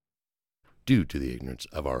Due to the ignorance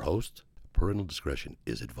of our host, parental discretion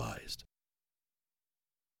is advised.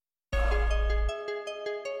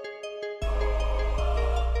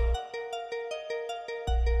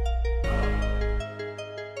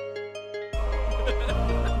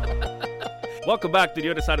 Welcome back to the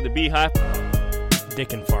other side of the beehive.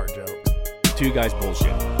 Dick and fart joke. Two guys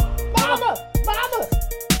bullshit. Mama! Mama!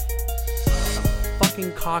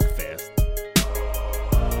 Fucking cockfest.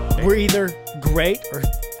 We're either great or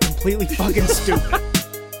completely fucking stupid.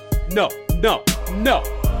 No. When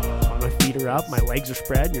my feet are up, my legs are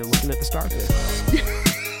spread, and you're looking at the starfish.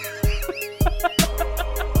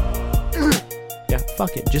 Yeah,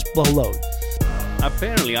 fuck it. Just blow load.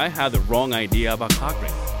 Apparently, I had the wrong idea about cock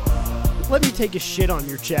ring. Let me take a shit on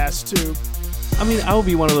your chest, too. I mean, I would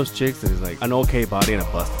be one of those chicks that is like an okay body and a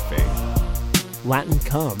busted face. Latin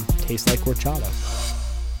cum tastes like horchata.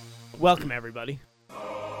 Welcome, everybody.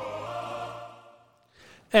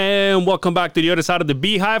 And welcome back to the other side of the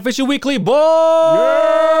beehive. It's your weekly boys.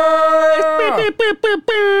 Yeah!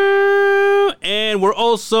 And we're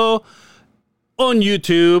also on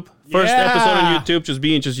YouTube. First episode on YouTube,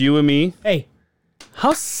 just you and me. Hey.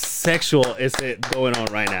 How sexual is it going on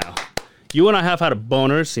right now? You and I have had a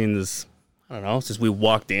boner since we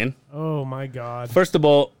walked in. Oh, my God. First of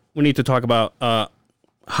all, we need to talk about how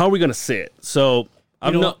are we going to sit. So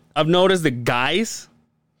I've noticed the guys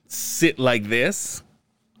sit like this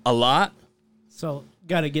a lot. So,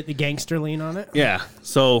 got to get the gangster lean on it. Yeah.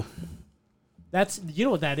 So That's, you know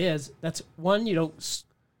what that is? That's one, you don't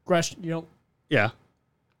crush your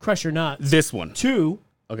nuts. This one. Two,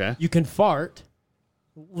 Okay. you can fart,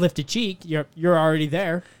 lift a cheek, you're already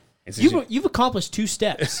there. You've accomplished 2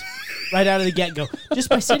 steps right out of the get-go just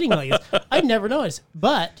by sitting like this. I'd never noticed.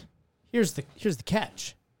 But here's the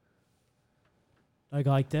catch. I go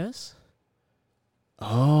like this.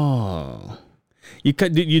 Oh. You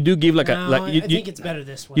do give like I think it's better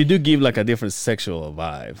this way. You do give like a different sexual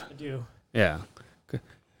vibe. I do. Yeah.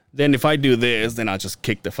 Then if I do this, then I'll just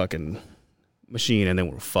kick the fucking machine and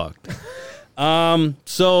then we're fucked.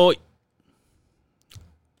 So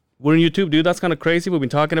we're on YouTube, dude. That's kind of crazy. We've been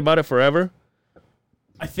talking about it forever.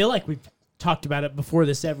 I feel like we've talked about it before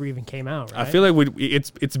this ever even came out, right? I feel like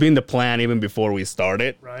it's been the plan even before we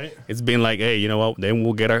started. Right. It's been like, hey, you know what? Then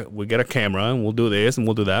we'll get a camera and we'll do this and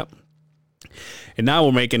we'll do that. And now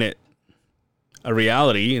we're making it a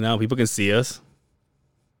reality. You know, people can see us.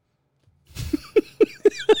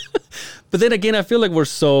 But then again, I feel like we're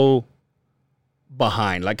so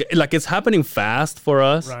behind. Like it's happening fast for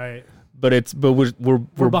us. Right. But we're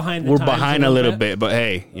behind. We're behind a little bit. But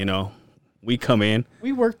hey, you know, we come in.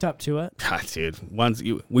 We worked up to it. God, dude,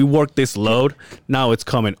 we worked this load. Now it's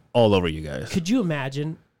coming all over you guys. Could you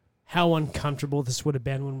imagine how uncomfortable this would have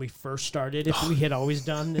been when we first started if we had always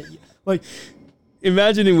done it? Like,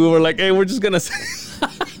 imagining we were like, hey, we're just gonna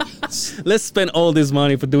let's spend all this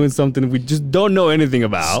money for doing something we just don't know anything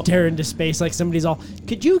about. Stare into space like somebody's all,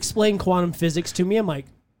 could you explain quantum physics to me? I'm like,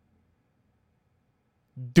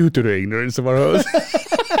 due to the ignorance of our host.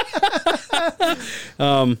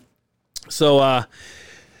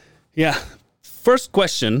 First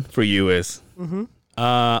question for you is,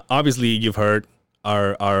 obviously you've heard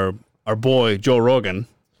our boy Joe Rogan.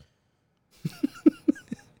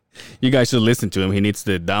 You guys should listen to him. He needs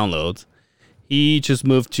the downloads. He just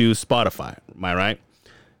moved to Spotofy. Am I right?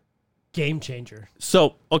 game changer.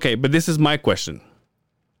 So, okay, but this is my question.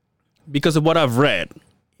 Because of what I've read,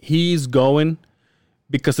 he's going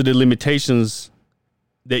because of the limitations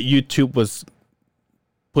that YouTube was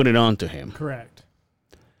putting onto him. Correct.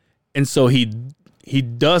 And so he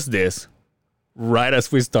does this right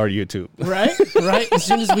as we start YouTube. Right? Right? As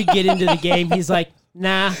soon as we get into the game, he's like,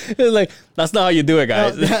 nah. Like, that's not how you do it,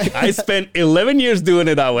 guys. No. I spent 11 years doing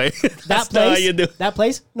it that way. That's not how you do it. That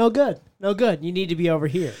place? No good. No good. You need to be over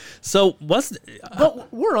here. So but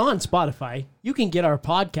we're on Spotify. You can get our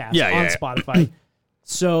podcast on Spotify.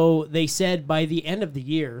 So they said by the end of the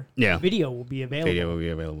year, video will be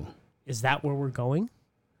available. Is that where we're going?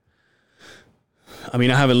 I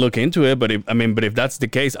mean, I haven't looked into it, but if that's the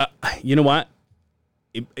case, you know what?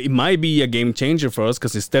 It might be a game changer for us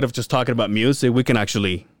because instead of just talking about music, we can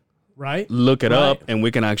actually look it up and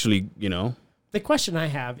we can actually, The question I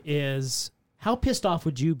have is, how pissed off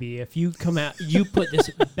would you be if you come out, you put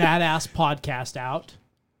this badass podcast out,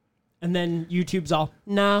 and then YouTube's all,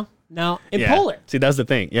 no, and pull it. See, that's the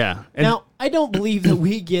thing, yeah. And now, I don't believe that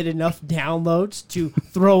we get enough downloads to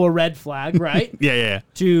throw a red flag, right? Yeah.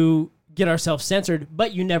 To get ourselves censored,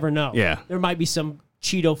 but you never know. Yeah. There might be some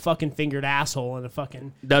Cheeto fucking fingered asshole and a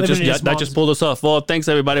fucking that just pulled us off. Well, thanks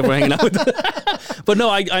everybody for hanging out with us. But no,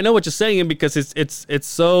 I know what you're saying because it's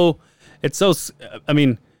so I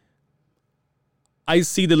mean, I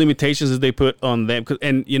see the limitations that they put on them,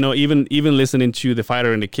 and even listening to The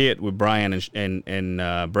Fighter and the Kid with Brian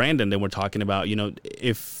and Brandon, they were talking about,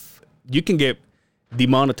 if you can get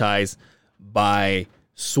demonetized by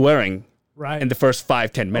swearing in the first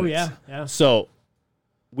 5-10 minutes. Yeah. So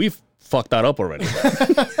we've fucked that up already.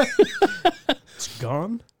 It's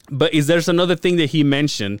gone. But there's another thing that he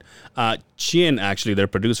mentioned, Chin, actually, their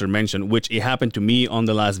producer, mentioned, which it happened to me on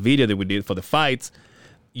the last video that we did for the fights.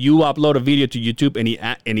 You upload a video to YouTube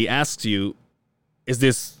and he asks you, is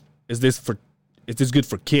this good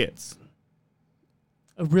for kids?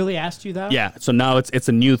 I really asked you that? Yeah. So now it's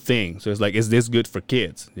a new thing. So it's like, is this good for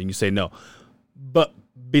kids? And you say no. But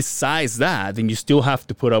besides that, then you still have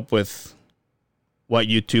to put up with what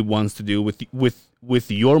YouTube wants to do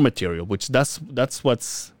with your material, which that's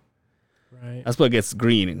what's right. That's what gets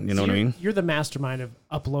green. You know what I mean? You're the mastermind of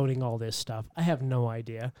uploading all this stuff. I have no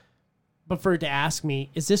idea. But for it to ask me,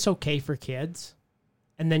 is this okay for kids?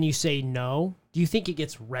 And then you say no. Do you think it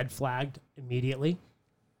gets red flagged immediately?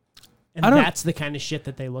 And that's the kind of shit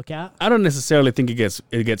that they look at? I don't necessarily think it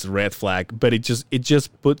gets red flagged, but it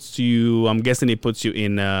just puts you, I'm guessing it puts you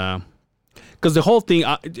in, because the whole thing,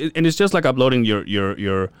 and it's just like uploading your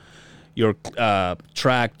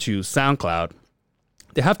track to SoundCloud.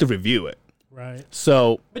 They have to review it. Right.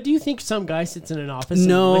 So, but do you think some guy sits in an office and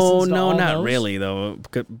listens to all not those? really though.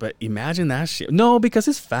 But imagine that shit. No, because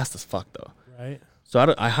it's fast as fuck though. Right.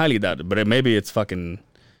 So I highly doubt it. But maybe it's fucking,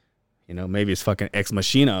 maybe it's fucking Ex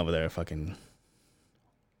Machina over there. Fucking.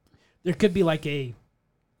 There could be like a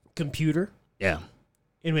computer. Yeah.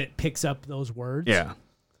 And when it picks up those words. Yeah.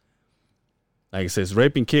 Like it says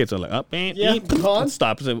raping kids, I'm like,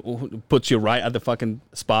 stops it, puts you right at the fucking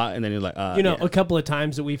spot, and then you're like, a couple of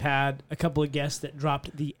times that we've had a couple of guests that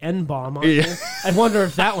dropped the N-bomb on there. I wonder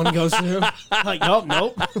if that one goes through. Like,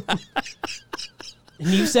 nope. And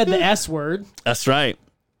you said the S word. That's right.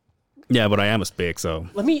 Yeah, but I am a spick, so.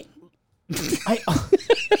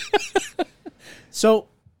 So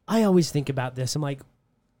I always think about this. I'm like,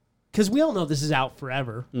 because we all know this is out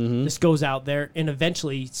forever. Mm-hmm. This goes out there, and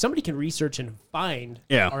eventually somebody can research and find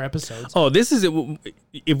our episodes. Oh, this is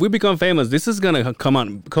if we become famous, this is gonna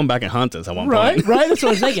come back and hunt us at one point. Right. That's what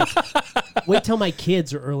I was thinking. Wait till my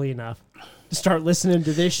kids are early enough to start listening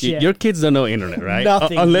to this shit. Your kids don't know internet, right?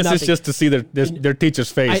 Nothing. Unless it's just to see their teachers'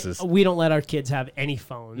 faces. We don't let our kids have any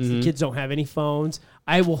phones. Mm-hmm. The kids don't have any phones.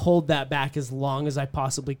 I will hold that back as long as I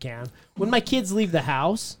possibly can. When my kids leave the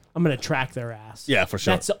house, I'm going to track their ass. Yeah, for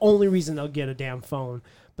sure. That's the only reason they'll get a damn phone.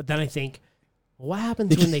 But then I think, what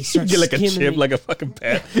happens when they start you get like a chip, like a fucking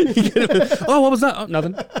pet. Oh, what was that? Oh,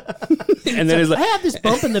 nothing. And then he's like, I have this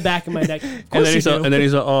bump in the back of my neck. And then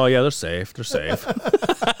he's like, oh yeah, they're safe. They're safe.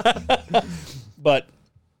 But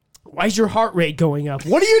why is your heart rate going up?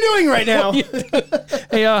 What are you doing right now?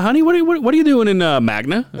 Hey, honey, what are you doing in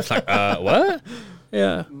Magna? It's like, what?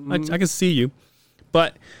 Yeah, I can see you,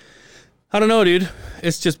 but I don't know, dude.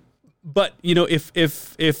 It's just, but if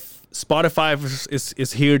Spotify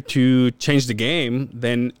is here to change the game,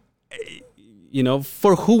 then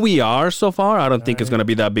for who we are so far, I don't think it's gonna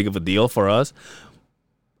be that big of a deal for us.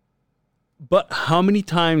 But how many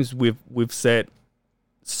times we've said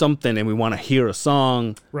something and we want to hear a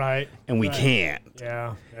song, right? And we can't.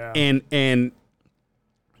 Yeah. And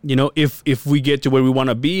if we get to where we want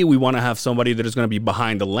to be, we want to have somebody that is going to be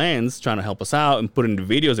behind the lens trying to help us out and put in the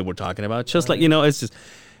videos that we're talking about. Just like, it's just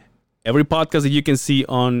every podcast that you can see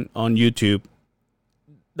on YouTube,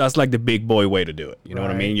 that's like the big boy way to do it. You know what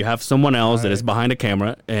I mean? You have someone else that is behind the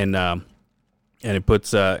camera and it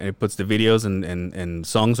puts the videos and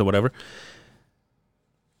songs or whatever.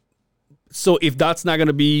 So if that's not going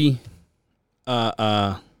to be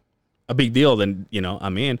a big deal, then,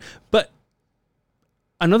 I'm in. But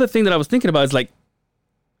another thing that I was thinking about is like,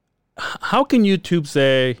 how can YouTube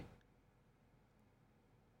say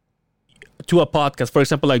to a podcast, for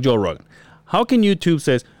example, like Joe Rogan, how can YouTube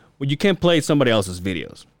says, well, you can't play somebody else's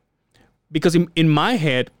videos? Because in my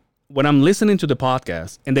head, when I'm listening to the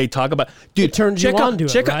podcast and they talk about, dude, it turns you on to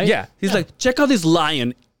it, right? Yeah. He's like, check out this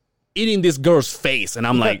lion eating this girl's face. And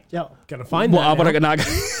I'm like, gotta find that.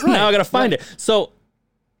 Now I gotta find it. So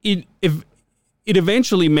it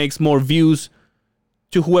eventually makes more views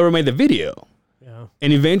to whoever made the video. Yeah.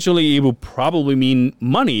 And eventually it will probably mean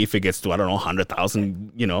money if it gets to,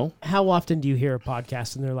 100,000, How often do you hear a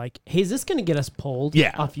podcast and they're like, hey, is this going to get us pulled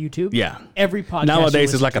off YouTube? Yeah. Every podcast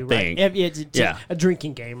nowadays is like a thing. Right? It's a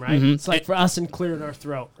drinking game, right? Mm-hmm. It's like for us and clearing our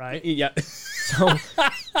throat, right? Yeah. So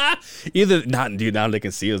either not, dude, now they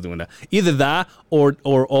can see us doing that. Either that or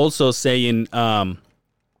also saying kind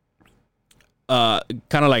of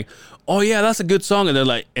like, oh yeah, that's a good song, and they're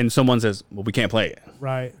like, and someone says, well, we can't play it.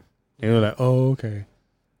 Right. And we're like, oh, okay.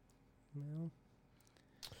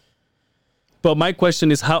 But my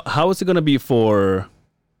question is, how is it going to be for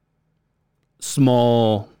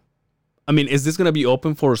small? I mean, is this going to be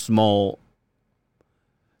open for small?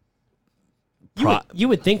 You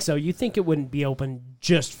would think so. You think it wouldn't be open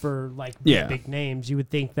just for like big names. You would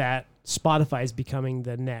think that Spotify is becoming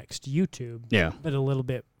the next YouTube. Yeah. But a little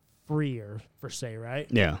bit freer, per se, right?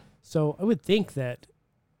 Yeah. So I would think that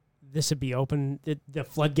this would be open. The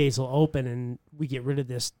floodgates will open, and we get rid of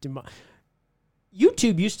this.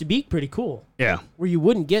 YouTube used to be pretty cool. Yeah. Where you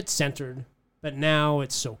wouldn't get censored, but now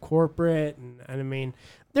it's so corporate, and I mean,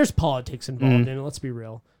 there's politics involved in it. Let's be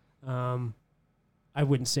real. I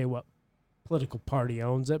wouldn't say what political party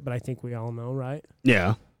owns it, but I think we all know, right?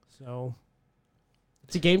 Yeah. So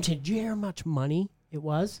it's a game changer. Did you hear how much money it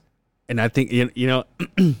was? And I think, you know,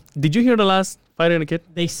 did you hear the last Fighter and a Kid?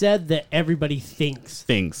 They said that everybody thinks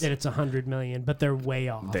that it's 100 million, but they're way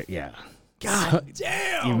off. Yeah. God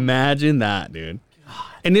damn. Imagine that, dude. God.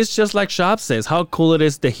 And it's just like Shop says, how cool it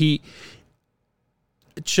is that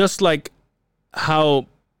just like how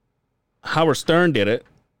Howard Stern did it,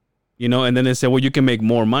 you know, and then they said, well, you can make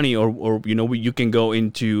more money or you know, you can go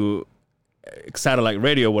into satellite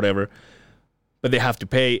radio or whatever, but they have to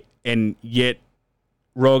pay, and yet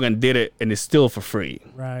Rogan did it and it's still for free.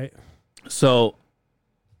 Right. So,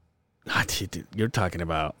 you're talking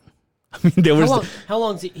about, I mean, there was how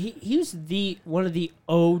long is he was one of the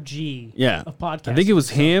OG of podcasts. I think it was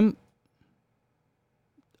him,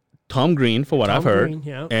 Tom Green, for what I've heard.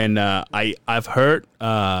 Yeah. And I've heard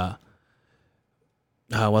what's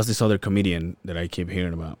this other comedian that I keep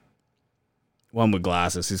hearing about? One with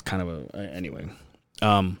glasses. He's kind of anyway.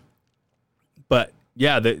 But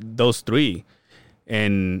yeah, those three,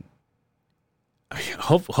 and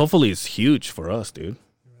hopefully it's huge for us, dude.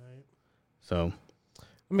 Right. So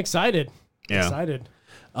I'm excited. Yeah. Excited.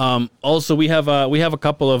 Also, we have a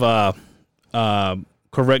couple of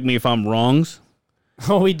correct me if I'm wrongs.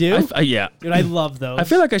 Oh, we do? Yeah. Dude, I love those. I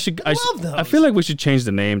feel like I should. I love those. I feel like we should change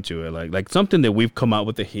the name to it, like something that we've come out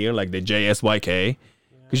with here, like the JSYK,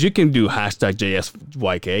 because you can do hashtag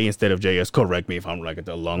JSYK instead of JS. Correct me if I'm like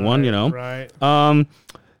the long one, you know. Right.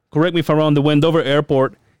 Correct me if I'm wrong. The Wendover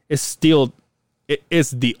Airport is still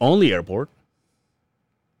the only airport.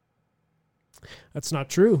 That's not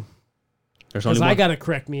true. There's only one. I gotta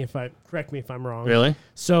correct me if I'm wrong. Really?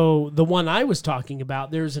 So the one I was talking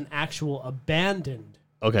about, there's an actual abandoned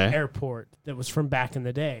airport that was from back in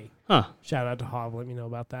the day. Huh. Shout out to Hav, let me know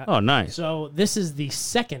about that. Oh, nice. So this is the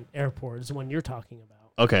second airport, is the one you're talking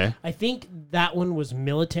about. Okay. I think that one was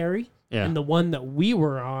military. Yeah. And the one that we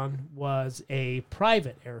were on was a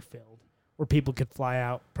private airfield where people could fly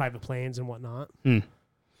out private planes and whatnot. So.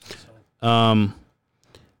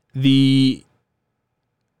 The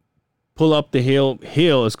pull up the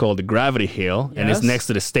hill is called the Gravity Hill, and it's next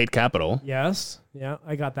to the state capitol. Yes. Yeah,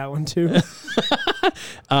 I got that one too.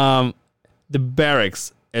 The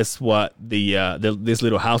barracks is what these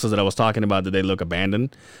little houses that I was talking about that they look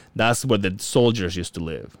abandoned. That's where the soldiers used to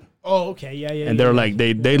live. Oh, okay, yeah. And they're like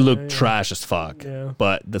they look trash as fuck. Yeah.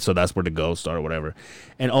 But so that's where the ghosts are or whatever.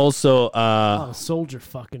 And also, soldier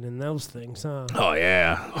fucking in those things, huh? Oh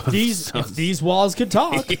yeah. If these walls could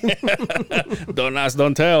talk. Don't ask,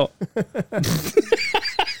 don't tell.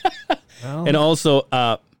 Well. And also,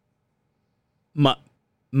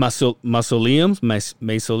 mausoleums. This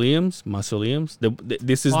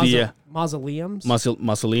is mausoleums.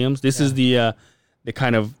 Mausoleums. This is the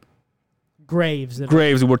kind of graves that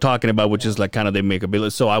we're talking about, which is like kind of they make a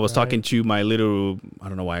village. So I was talking to my little, I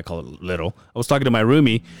don't know why I call it little. I was talking to my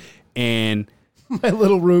roomie, and my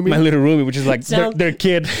little roomie, which is like their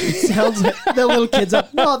kid. Sounds like the little kid's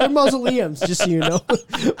up. No, they're mausoleums, just so you know.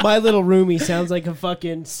 My little roomie sounds like a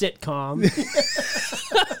fucking sitcom.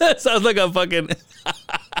 Sounds like a fucking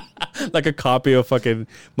like a copy of fucking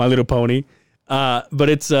My Little Pony. But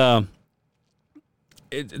it's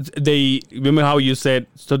they remember how you said,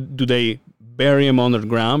 so do they bury them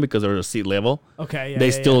underground because they're at sea level? Okay, yeah.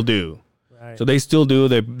 They still do. Right. So they still do.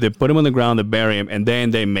 They put them on the ground, they bury them, and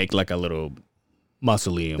then they make like a little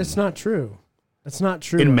mausoleum. That's not true.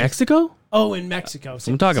 In Mexico? Oh, in Mexico.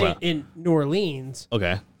 I'm talking about. In New Orleans.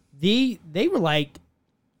 Okay. They were like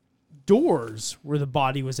doors where the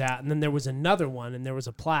body was at, and then there was another one, and there was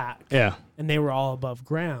a plaque. Yeah. And they were all above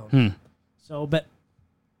ground. So, but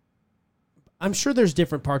I'm sure there's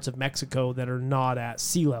different parts of Mexico that are not at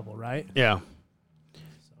sea level, right? Yeah.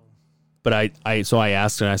 But I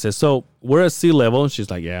asked her, and I said, so we're at sea level? And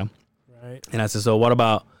she's like, yeah. Right. And I said, so what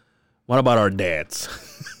about our dads?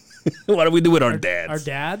 What do we do with our dads? Our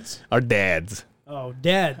dads? Our dads. Oh,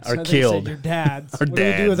 dads. Are I thought you killed. said your dads. Our What do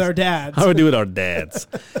we do with dads. our dads? How do we do with our dads?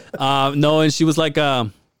 No, and she was like,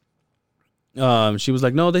 no,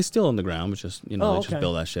 they still on the ground. It's just, they just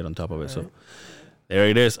build that shit on top of it. So there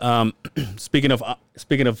it is. Speaking of, it's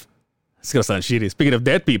gonna sound shitty. Speaking of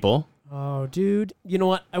dead people. Oh, dude. You know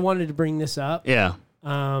what? I wanted to bring this up. Yeah.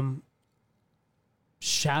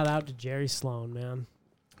 Shout out to Jerry Sloan, man.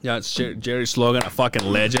 Yeah, it's Jerry Sloan, a fucking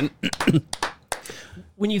legend.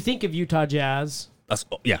 When you think of Utah Jazz,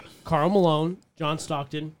 yeah. Karl Malone, John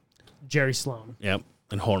Stockton, Jerry Sloan. Yep.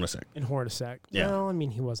 And Hornacek. Yeah. Well, I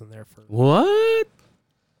mean, he wasn't there for... What?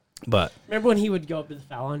 But... Remember when he would go up to the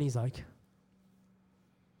foul line, he's like...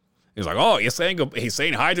 oh, he's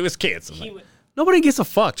saying hi to his kids. Nobody gives a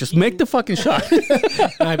fuck. Just make the fucking shot.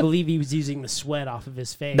 I believe he was using the sweat off of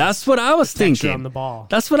his face. That's what I was thinking. On the ball.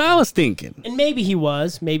 That's what I was thinking. And maybe he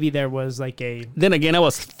was. Maybe there was like a... Then again, I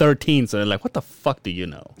was 13, so they're like, what the fuck do you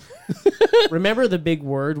know? Remember the big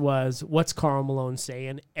word was, what's Karl Malone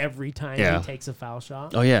saying every time he takes a foul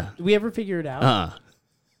shot? Oh, yeah. Did we ever figure it out?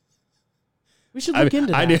 We should look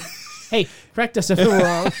into that. Hey, correct us if we're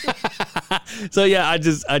wrong. So, yeah, I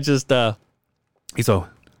just, he's so...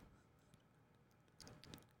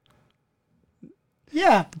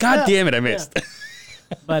 Yeah. God damn it, I missed. Yeah.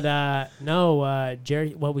 But no,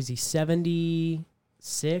 Jerry, what was he,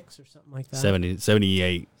 76 or something like that?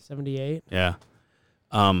 78. 78? Yeah.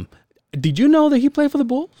 Did you know that he played for the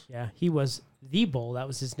Bulls? Yeah, he was the Bull. That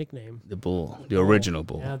was his nickname. The Bull. The original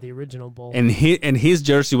Bull. Yeah, the original Bull. And his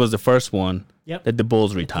jersey was the first one that the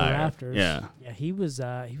Bulls retired. Yeah. Yeah, he was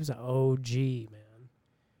an OG, man.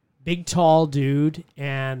 Big, tall dude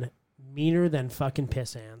and meaner than fucking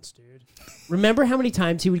piss ants, dude. Remember how many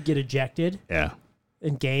times he would get ejected? Yeah.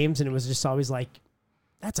 In games, and it was just always like,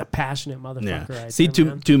 that's a passionate motherfucker. Yeah. Right See,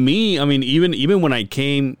 there, to me, I mean, even when I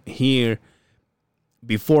came here,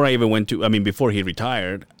 before he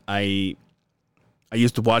retired, I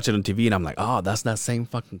used to watch it on TV, and I'm like, oh, that's that same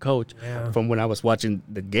fucking coach from when I was watching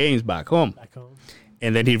the games back home.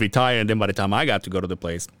 And then he retired, and then by the time I got to go to the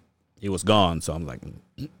place, he was gone. So I'm like...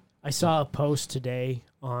 I saw a post today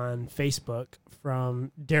on Facebook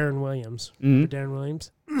from Darren Williams. Remember Darren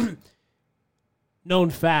Williams?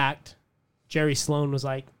 Known fact, Jerry Sloan was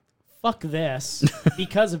like, fuck this,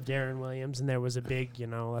 because of Darren Williams. And there was a big,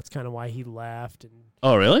 that's kind of why he left. And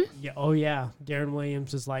oh, really? Yeah. Oh, yeah. Darren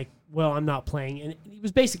Williams is like, well, I'm not playing. And he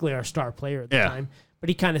was basically our star player at the time. But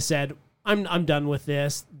he kind of said, I'm done with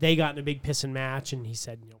this. They got in a big pissing match. And he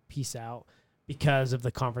said, peace out, because of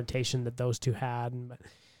the confrontation that those two had. And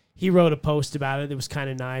he wrote a post about it. It was kind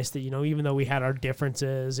of nice that, even though we had our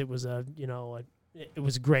differences, it was it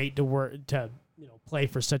was great to work to, play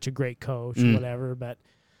for such a great coach or whatever. But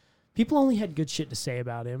people only had good shit to say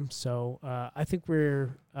about him. So I think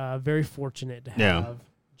we're very fortunate to have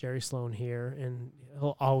Jerry Sloan here, and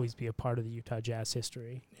he'll always be a part of the Utah Jazz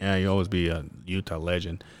history. Yeah, he'll always be a Utah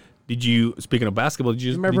legend. Speaking of basketball, did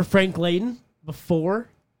you remember Frank Layden before?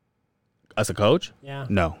 As a coach? Yeah.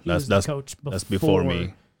 No, that's coach that's before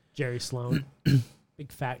me. Jerry Sloan.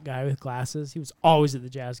 Big fat guy with glasses. He was always at the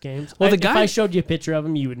Jazz games. Well, if I showed you a picture of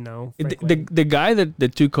him, you would know. The guy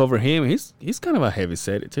that took over him, he's kind of a heavy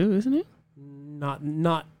set too, isn't he?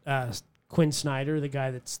 Not Quinn Snyder, the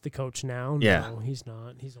guy that's the coach now. Yeah. No, he's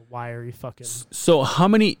not. He's a wiry fucking... So how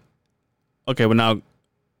many... Okay, well now,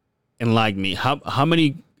 enlighten me. How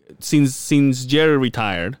many... Since Jerry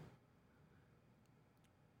retired,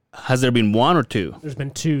 has there been one or two? There's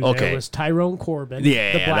been two. Okay. There was Tyrone Corbin.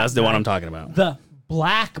 Yeah, that's the one I'm talking about. The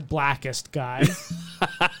blackest guy.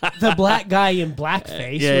 The black guy in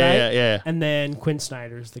blackface, right? Yeah. And then Quinn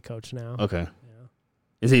Snyder's the coach now. Okay. Yeah.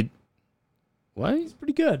 Is he white? He's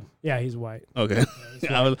pretty good. Yeah, he's white. Okay.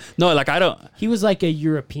 Yeah, I don't... He was like a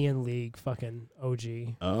European League fucking OG.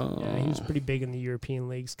 Oh. Yeah, he was pretty big in the European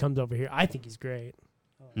leagues. Comes over here. I think he's great.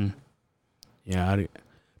 Yeah,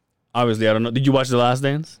 obviously, I don't know. Did you watch The Last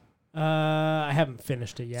Dance? I haven't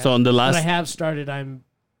finished it yet. So on the last... But I have started. I'm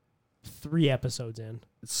 3 episodes in.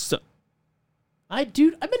 So... I've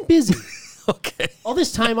been busy. Okay. All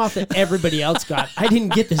this time off that everybody else got, I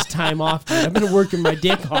didn't get this time off, dude. I've been working my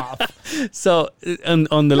dick off. So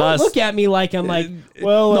on the last... Look at me like I'm like,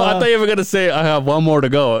 well... No, I thought you were going to say, I have one more to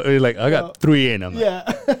go. You're like, I got 3 in. I'm yeah.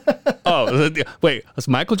 Like, oh, wait, has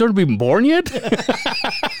Michael Jordan been born yet?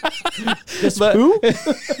 Who?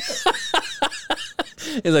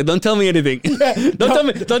 He's like, don't tell me anything. Don't tell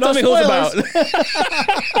me who it's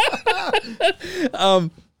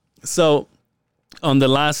about. So on the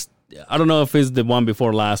last... I don't know if it's the one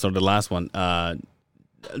before last or the last one.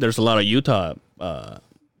 There's a lot of Utah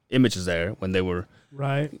images there when they were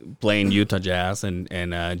right playing Utah Jazz, and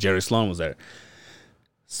Jerry Sloan was there.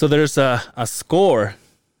 So there's a score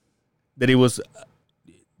that it was,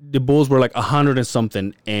 the Bulls were like 100 and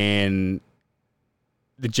something, and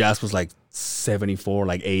the Jazz was like 74,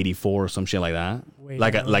 like 84 or some shit like that.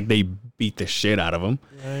 Like they beat the shit out of them.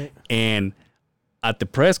 Right. And at the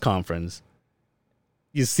press conference,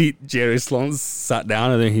 you see Jerry Sloan sat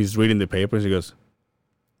down and then he's reading the papers. He goes,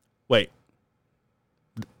 "Wait,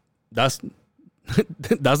 that's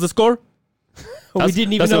the score?" We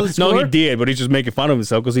didn't even know the score? No, he did, but he's just making fun of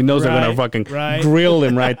himself because he knows they're gonna fucking grill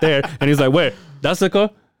him right there. And he's like, "Wait, that's the score?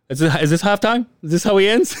 Is this halftime? Is this how he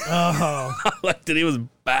ends?" Oh, Like, dude, it was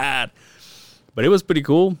bad, but it was pretty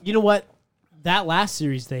cool. You know what? That last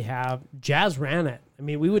series they have, Jazz ran it. I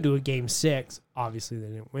mean, we would do a game 6. Obviously, they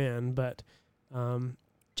didn't win, but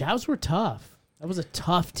Jazz were tough. That was a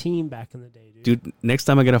tough team back in the day, dude. Dude, next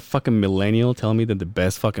time I get a fucking millennial tell me that the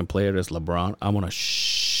best fucking player is LeBron, I want to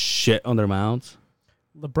shit on their mouths.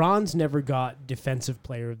 LeBron's never got Defensive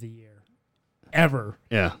Player of the Year. Ever.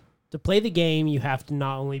 Yeah. To play the game, you have to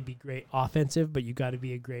not only be great offensive, but you got to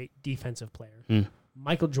be a great defensive player.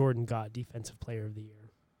 Michael Jordan got Defensive Player of the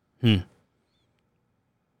Year.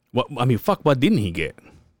 What? I mean, fuck, what didn't he get?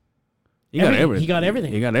 He got everything. He got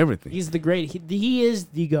everything. He got everything. He's the great. He is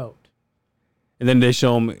the GOAT. And then they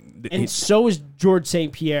show him. And so is George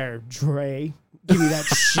St. Pierre. Dre, give me that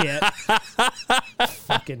shit.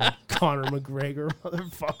 Fucking Conor McGregor,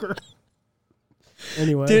 motherfucker.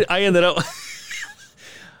 Anyway. Dude, I ended up...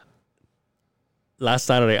 Last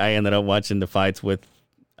Saturday, I ended up watching the fights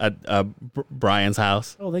at Brian's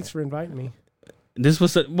house. Oh, thanks for inviting me. This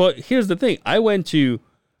was... Well, here's the thing. I went to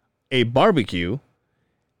a barbecue,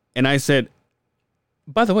 and I said,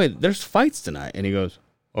 by the way, there's fights tonight. And he goes,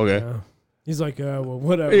 okay. Yeah. He's like, well,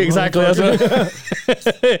 whatever. Exactly. That's what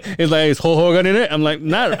he's like, is Hulk Hogan in it? I'm like,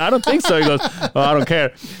 nah, I don't think so. He goes, oh, I don't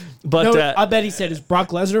care. But no, I bet he said, is Brock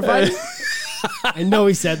Lesnar fighting? I know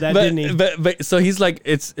he said that, didn't he? But so he's like,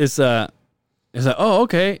 it's like, oh,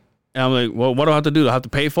 okay. And I'm like, well, what do I have to do? Do I have to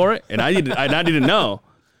pay for it? And I didn't know.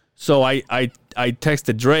 So I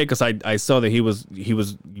texted Dre because I saw that he was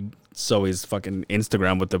so his fucking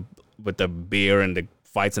Instagram with the beer and the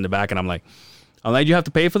fights in the back, and I'm like, you have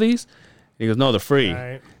to pay for these? He goes, no, they're free.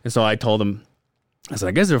 Right. And so I told him, I said,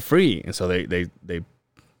 I guess they're free. And so they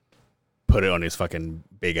put it on his fucking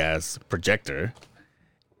big ass projector,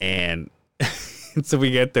 and so we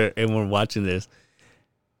get there and we're watching this,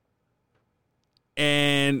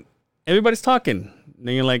 and everybody's talking. And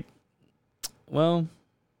you're like, well,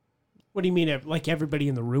 what do you mean? Like everybody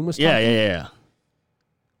in the room was talking? Yeah.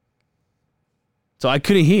 So I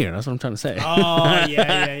couldn't hear. That's what I'm trying to say. Oh,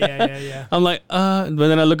 yeah. I'm like, but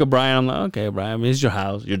then I look at Brian. I'm like, okay, Brian, I mean, it's your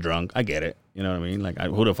house. You're drunk. I get it. You know what I mean? Like,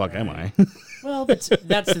 who the fuck am I? Well, that's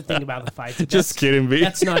the thing about the fights. Just kidding, B.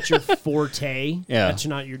 That's not your forte. Yeah. That's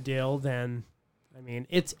not your deal. Then, I mean,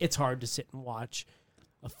 it's hard to sit and watch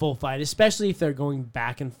a full fight, especially if they're going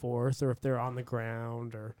back and forth or if they're on the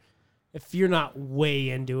ground or if you're not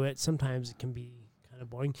way into it. Sometimes it can be kind of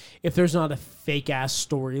boring. If there's not a fake ass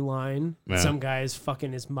storyline, some guy is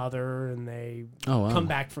fucking his mother and they come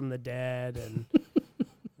back from the dead and,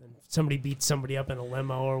 and somebody beats somebody up in a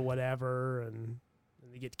limo or whatever and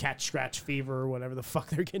they get catch scratch fever or whatever the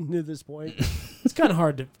fuck they're getting to at this point. It's kind of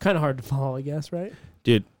hard to follow, I guess, right?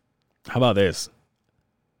 Dude, how about this?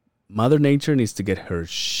 Mother Nature needs to get her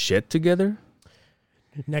shit together.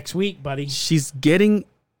 Next week, buddy. She's getting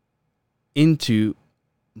into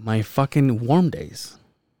my fucking warm days.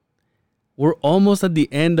 We're almost at the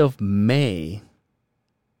end of May.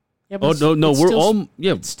 Yeah, but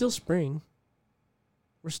it's still spring.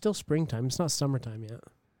 We're still springtime. It's not summertime yet.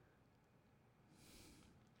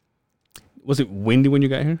 Was it windy when you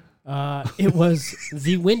got here? It was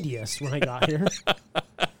the windiest when I got here.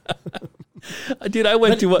 Dude, I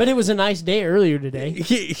went but it was a nice day earlier today.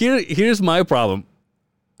 Here's my problem.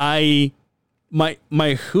 My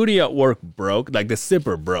hoodie at work broke, like the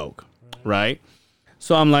zipper broke, right?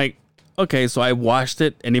 So I'm like, okay, so I washed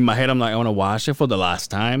it, and in my head I'm like, I want to wash it for the last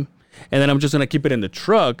time, and then I'm just gonna keep it in the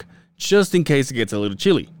truck just in case it gets a little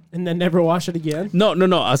chilly. And then never wash it again? No.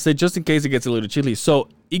 I said just in case it gets a little chilly. So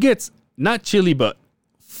it gets not chilly, but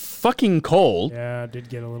fucking cold. Yeah, it did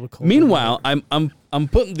get a little cold. Meanwhile, I'm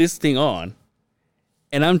putting this thing on,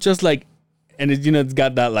 and I'm just like, and it's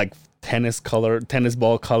got that like tennis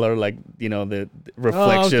ball color, like the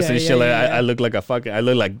reflections and shit. Yeah. I look like I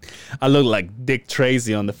look like Dick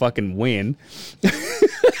Tracy on the fucking Wind.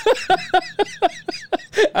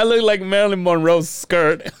 I look like Marilyn Monroe's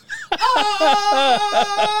skirt.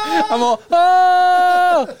 I'm all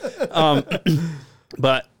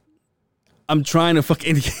but I'm trying to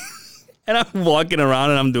fucking and I'm walking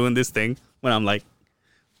around and I'm doing this thing when I'm like,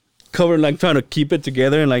 covered, like trying to keep it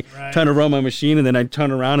together and like trying to run my machine. And then I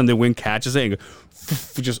turn around and the wind catches it and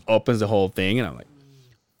just opens the whole thing. And I'm like,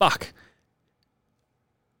 fuck.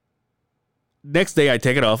 Next day I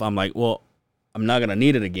take it off. I'm like, well, I'm not going to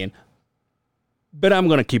need it again, but I'm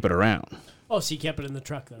going to keep it around. Oh, so you kept it in the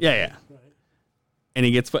truck then? Yeah. Right. And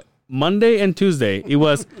it gets Monday and Tuesday. It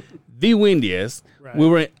was the windiest. Right. We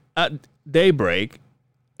were at daybreak,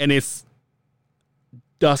 and it's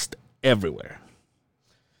dust everywhere.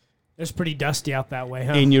 It's pretty dusty out that way,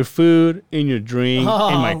 huh? In your food, in your drink, in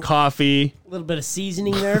my coffee. A little bit of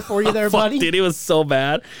seasoning there for you there, buddy. Dude, it was so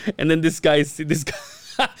bad. And then this guy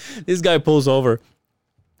pulls over,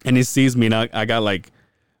 and he sees me, and I got like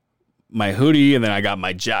my hoodie, and then I got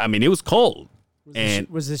my jacket. I mean, it was cold.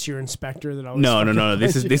 Was this your inspector that I was? No.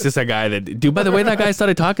 This is a guy that. Dude, by the way, that guy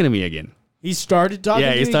started talking to me again. He started talking. Yeah,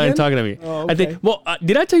 to he you started again? talking to me. Oh, okay. I think. Well,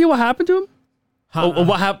 did I tell you what happened to him? Or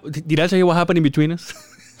what happened? Did I tell you what happened in between us?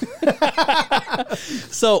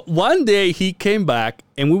 So one day he came back,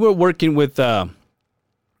 and we were working with some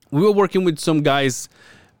guys.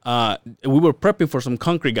 We were prepping for some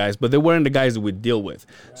concrete guys, but they weren't the guys that we deal with.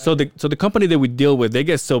 Right. So the company that we deal with, they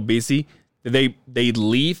get so busy that they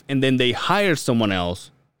leave, and then they hire someone else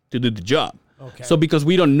to do the job. Okay. So because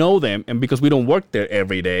we don't know them, and because we don't work there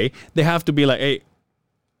every day, they have to be like, hey,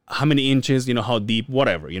 how many inches, how deep,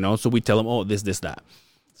 whatever, So we tell them, oh, this, that.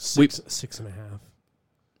 6.5.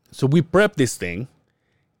 So we prep this thing,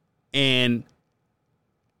 and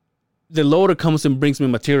the loader comes and brings me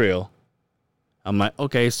material. I'm like,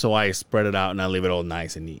 okay, so I spread it out and I leave it all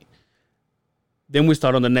nice and neat. Then we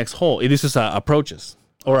start on the next hole. This is approaches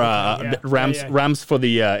or ramps for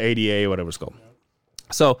the ADA or whatever it's called.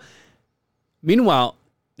 Yeah. So meanwhile,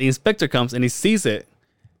 the inspector comes and he sees it,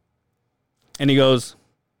 and he goes,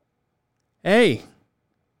 hey,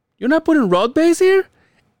 you're not putting road base here?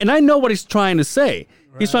 And I know what he's trying to say.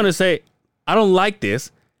 Right. He's trying to say, I don't like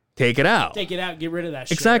this. Take it out. Take it out. Get rid of that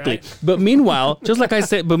shit. Exactly. Right? But meanwhile, just like I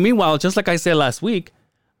said last week,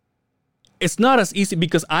 it's not as easy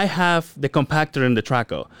because I have the compactor and the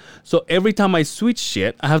Traco. So every time I switch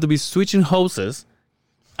shit, I have to be switching hoses.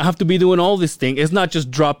 I have to be doing all this thing. It's not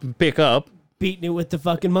just drop and pick up. Beating it with the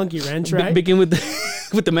fucking monkey wrench, right? Begin with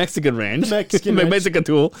the Mexican wrench. The Mexican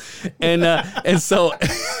tool. And so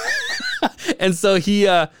and so he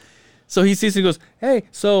sees, he goes, hey,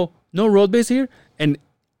 so no road base here? And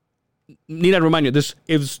need I remind you,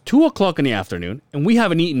 it was 2:00 in the afternoon, and we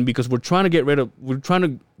haven't eaten because we're trying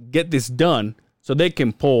to get this done so they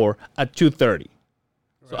can pour at 2:30. Right.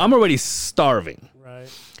 So I'm already starving. Right.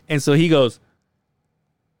 And so he goes,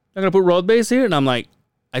 I'm gonna put road base here, and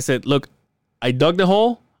I said, look, I dug the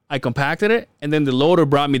hole, I compacted it, and then the loader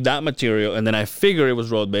brought me that material, and then I figured it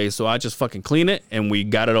was road base, so I just fucking clean it, and we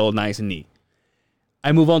got it all nice and neat.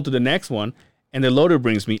 I move on to the next one, and the loader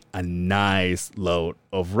brings me a nice load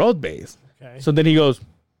of road base. Okay. So then he goes,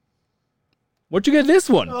 where'd you get this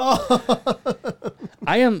one? Oh.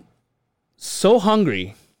 I am so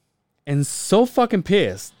hungry and so fucking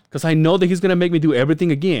pissed because I know that he's going to make me do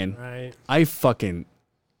everything again. Right.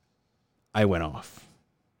 I went off.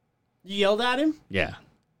 You yelled at him? Yeah.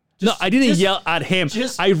 No, I didn't yell at him.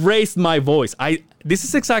 I raised my voice. This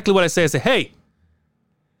is exactly what I said. I said, hey,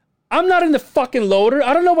 I'm not in the fucking loader.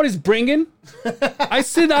 I don't know what he's bringing. I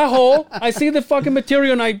see that hole. I see the fucking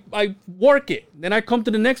material, and I work it. Then I come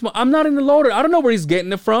to the next one. I'm not in the loader. I don't know where he's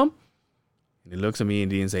getting it from. And he looks at me and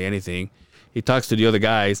didn't say anything. He talks to the other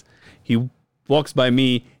guys. He walks by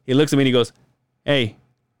me. He looks at me and he goes, hey,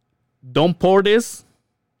 don't pour this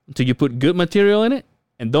until you put good material in it.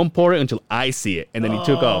 And don't pour it until I see it. And then he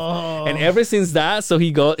took off. And ever since that, so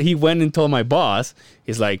he went and told my boss,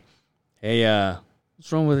 he's like, hey,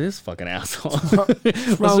 what's wrong with this fucking asshole?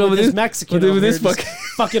 What's wrong with this Mexican over here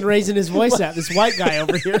fucking raising his voice at this white guy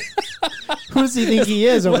over here? Who does he think he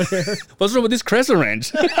is over here? What's wrong with this crescent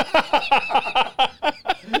wrench?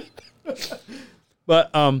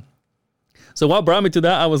 But so what brought me to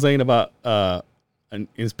that, I was saying about an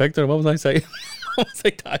inspector. What was I saying? What was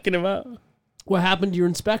I talking about? What happened to your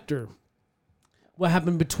inspector? What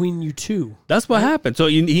happened between you two? That's what happened. So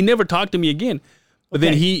he never talked to me again. But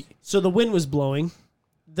then So the wind was blowing.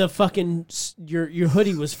 The fucking your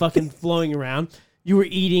hoodie was fucking flowing around. You were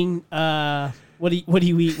eating what do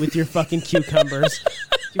you eat with your fucking cucumbers?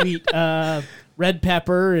 You eat red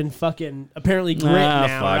pepper and fucking apparently grit now,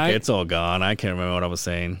 fuck, right? It's all gone. I can't remember what I was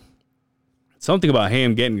saying. Something about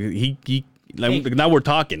him getting Like, now we're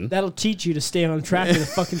talking. That'll teach you to stay on track of the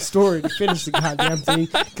fucking story to finish the goddamn thing.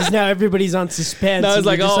 Because now everybody's on suspense. Now it's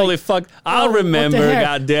like, holy fuck, I'll remember,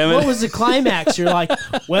 God damn it. What was the climax? You're like,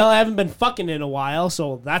 well, I haven't been fucking in a while,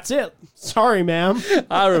 so that's it. Sorry, ma'am.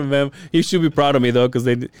 I remember. He should be proud of me, though, because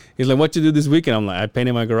he's like, what you do this weekend? I'm like, I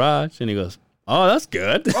painted my garage. And he goes, oh, that's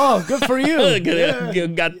good. Oh, good for you.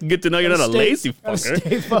 Good to know you're not a lazy fucker.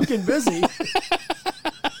 Stay fucking busy.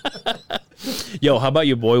 Yo, how about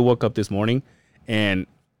your boy woke up this morning and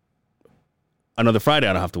another Friday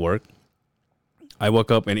I don't have to work. I woke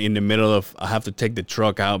up and in the middle of, I have to take the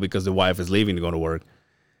truck out because the wife is leaving to go to work.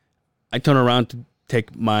 I turn around to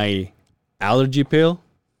take my allergy pill.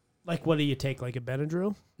 Like, what do you take? Like a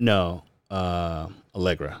Benadryl? No,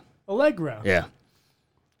 Allegra. Allegra? Yeah.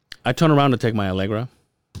 I turn around to take my Allegra.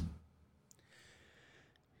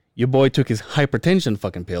 Your boy took his hypertension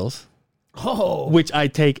fucking pills. Oh. Which I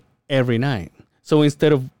take every night. So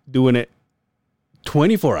instead of doing it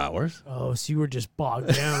 24 hours. Oh, so you were just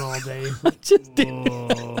bogged down all day. I just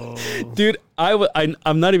didn't. Dude,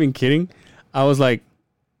 I'm not even kidding. I was like,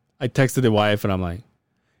 I texted the wife and I'm like,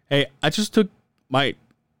 hey, I just took my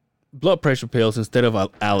blood pressure pills instead of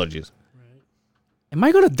allergies. Right. Am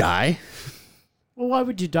I going to die? Well, why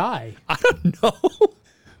would you die? I don't know.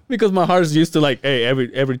 Because my heart's used to like, hey,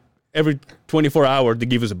 every 24 hours to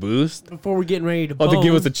give us a boost. Before we're getting ready to bone, or to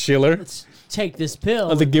give us a chiller. Let's take this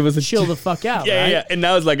pill or to give us a chill the fuck out, yeah, right? Yeah, and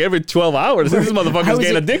now it's like every 12 hours. This motherfucker's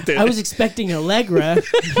getting addicted. I was expecting Allegra.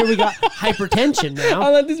 Here we got hypertension now. I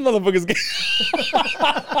let this motherfucker's get...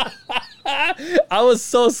 I was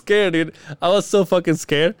so scared, dude. I was so fucking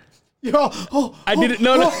scared. I didn't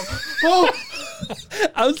know.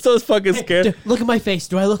 I was so fucking scared. Dude, look at my face.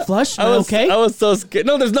 Do I look flushed? Am I okay? I was so scared.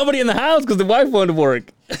 No, there's nobody in the house because the wife went to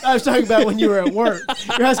work. I was talking about when you were at work.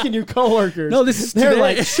 You're asking your coworkers. No, this is They're today.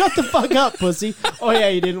 like, shut the fuck up, pussy. Oh, yeah,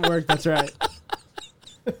 you didn't work. That's right.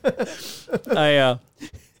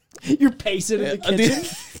 You're pacing in the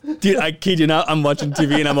kitchen. Dude, I kid you not. I'm watching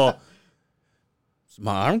TV and I'm all, is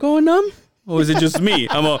my arm going numb? Or is it just me?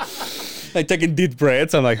 I'm all, like, taking deep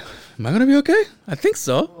breaths. I'm like, am I going to be okay? I think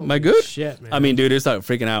so. Am I good? Shit, man. I mean, dude, it started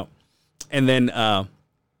freaking out. And then I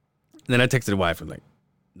texted the wife. I'm like,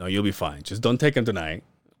 no, you'll be fine. Just don't take him tonight.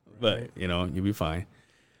 But, you know, you'll be fine.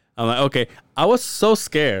 I'm like, okay. I was so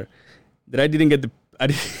scared that I didn't get I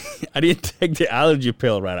didn't take the allergy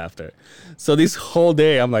pill right after. So this whole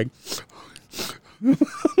day, I'm like, I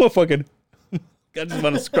just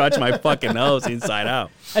want to scratch my fucking nose inside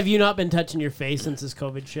out. Have you not been touching your face since this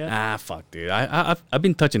COVID shit? Ah, fuck, dude. I've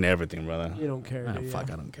been touching everything, brother. You don't care, do you?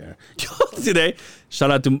 Fuck, I don't care. Today,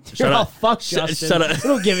 shout out. Fuck Justin. We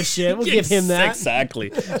don't give a shit. We'll give him that.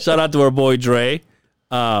 Exactly. Shout out to our boy Dre.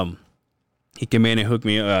 He came in and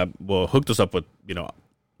hooked us up with,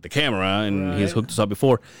 the camera, and he's hooked us up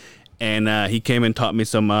before. And he came and taught me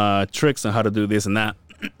some tricks on how to do this and that.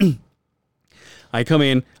 I come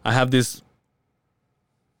in, I have this,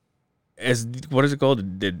 what is it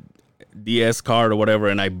called? The DS card or whatever,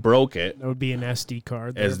 and I broke it. That would be an SD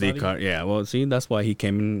card. SD card, yeah. Well, see, that's why he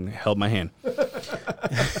came and held my hand.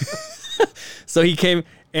 So he came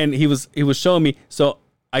and he was showing me. So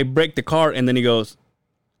I break the card, and then he goes,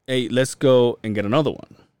 "Hey, let's go and get another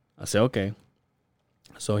one." I said, "Okay."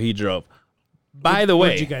 So he drove. By the way,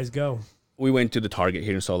 where'd you guys go? We went to the Target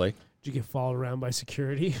here in Salt Lake. Did you get followed around by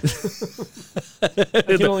security? I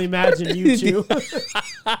can only imagine you two.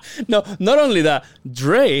 No, not only that.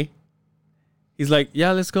 Dre, he's like,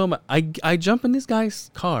 yeah, let's go. I jump in this guy's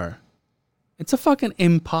car. It's a fucking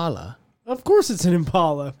Impala. Of course it's an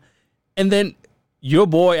Impala. And then your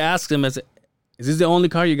boy asks him, is this the only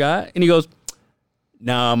car you got? And he goes,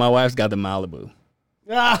 no, my wife's got the Malibu.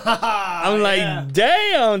 I'm like,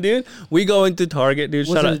 damn, dude. We go into Target, dude.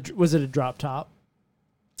 Was it a drop top?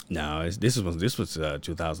 No, this was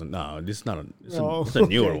 2000. No, this is not it's a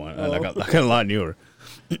newer one. Like a lot newer.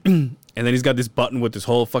 And then he's got this button with his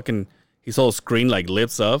whole screen like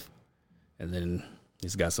lifts up, and then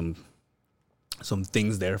he's got some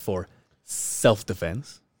things there for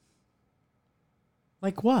self-defense.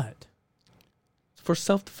 Like what? For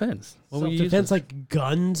self-defense. Self-defense, like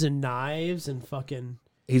guns and knives and fucking.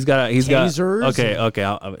 He's got tasers. Okay.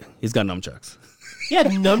 He's got nunchucks. Yeah,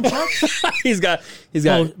 nunchucks. he's got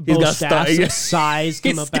stars of size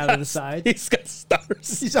come up out of the side. He's got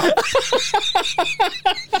stars.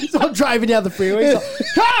 He's all driving down the freeway.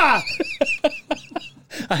 Ha!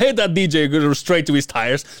 I hate that DJ goes straight to his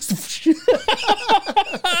tires.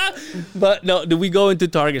 But no, we go into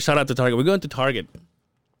Target. Shout out to Target. We go into Target,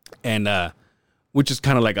 and which is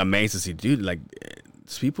kind of like amazing to see, dude. Like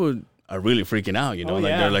people are really freaking out,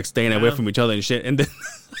 they're like staying away from each other and shit. And then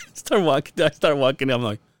I start walking. I'm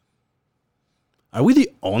like, are we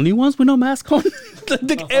the only ones with no mask on?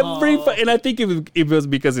 And I think if it was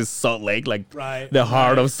because it's Salt Lake, like the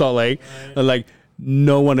heart of Salt Lake, like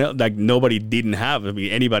no one else, like nobody didn't have.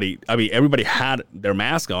 Everybody had their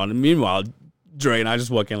mask on. And meanwhile, Dre and I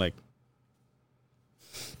just walk in like,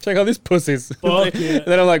 check out these pussies. And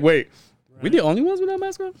then I'm like, wait, we the only ones with no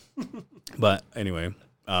mask on? But anyway,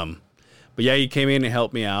 but yeah, he came in and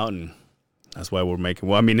helped me out, and that's why we're making.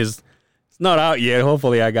 Well, I mean, it's not out yet.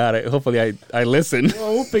 Hopefully, I got it. Hopefully, I listen.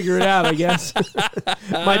 Well, we'll figure it out, I guess.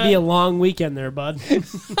 Might be a long weekend there, bud.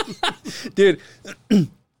 Dude,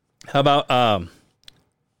 how about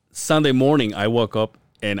Sunday morning? I woke up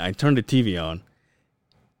and I turned the TV on,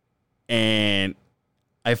 and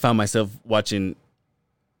I found myself watching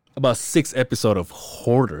about 6 episodes of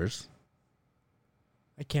Hoarders.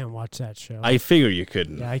 I can't watch that show. I figure you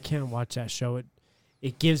couldn't. Yeah, I can't watch that show.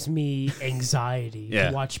 It gives me anxiety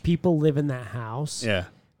to watch people live in that house. Yeah.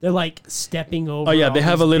 They're like stepping over. Oh yeah, they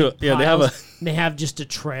have a little. Yeah, they have a. They have just a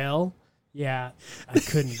trail. Yeah, I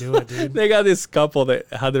couldn't do it, dude. They got this couple that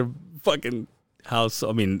had their fucking house.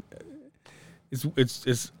 I mean,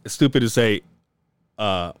 it's stupid to say,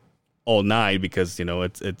 all night because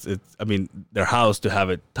it's. I mean, their house to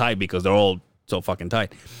have it tight because they're all so fucking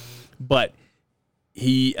tight. But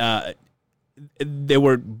they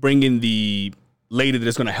were bringing the lady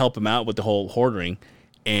that's going to help him out with the whole hoarding,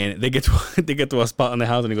 and they get to a spot in the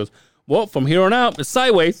house, and he goes, well, from here on out, it's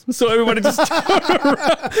sideways. So everybody just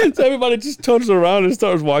turns around and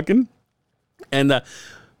starts walking. And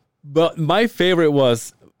but my favorite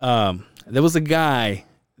was there was a guy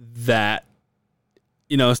that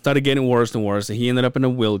started getting worse and worse, and he ended up in a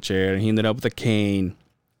wheelchair, and he ended up with a cane,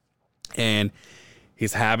 and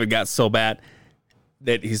his habit got so bad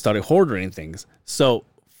that he started hoarding things. So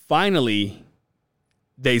finally,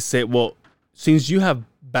 they said, well, since you have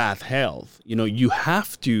bad health, you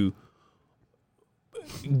have to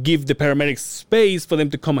give the paramedics space for them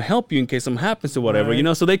to come and help you in case something happens or whatever,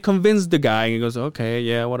 Right. So they convinced the guy, and he goes, okay,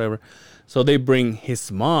 yeah, whatever. So they bring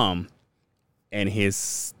his mom and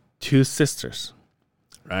his 2 sisters,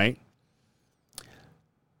 right?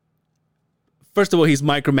 First of all, he's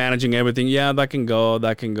micromanaging everything. Yeah, that can go.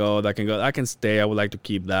 I can stay. I would like to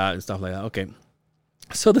keep that and stuff like that. Okay.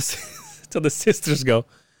 So the sisters go,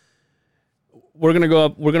 we're gonna go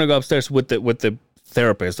upstairs with the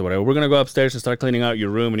therapist or whatever. We're gonna go upstairs and start cleaning out your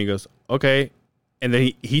room. And he goes, okay. And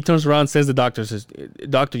then he turns around and says to the doctor,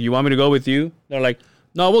 doctor, you want me to go with you? They're like,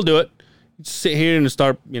 no, we'll do it. Just sit here and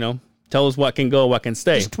start, tell us what can go, what can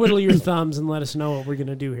stay. Just twiddle your thumbs and let us know what we're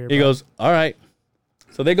gonna do here. He goes, all right.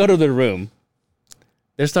 So they go to their room.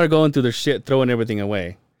 They start going through their shit, throwing everything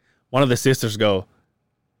away. One of the sisters go,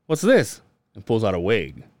 what's this? And pulls out a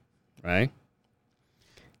wig, right?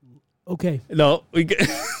 Okay. No.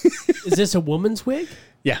 Is this a woman's wig?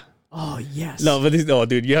 Yeah. Oh, yes. No, but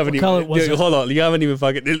dude, you haven't color was it? Hold on. You haven't even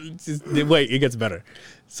fucking... wait, it gets better.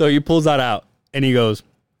 So he pulls that out, and he goes,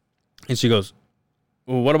 and she goes,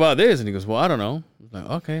 well, what about this? And he goes, well, I don't know. I'm like,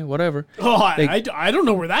 okay, whatever. Oh, I don't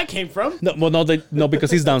know where that came from. No, well, no, because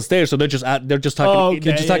he's downstairs, so they're just talking. Oh, okay.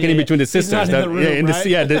 They're just talking in between the sisters. He's not in the room,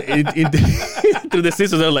 Through the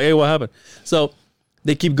sisters, they're like, hey, what happened? So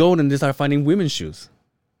they keep going, and they start finding women's shoes,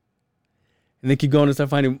 and they keep going and start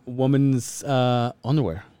finding women's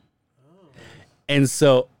underwear. Oh. And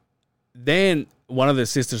so then one of the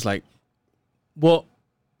sisters like, well,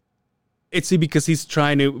 it's because he's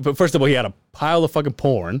trying to. But first of all, he had a pile of fucking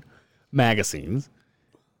porn magazines.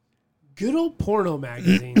 Good old porno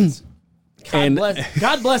magazines.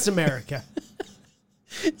 God bless America.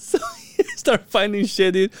 So you start finding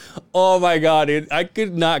shit, dude. Oh my god, dude. I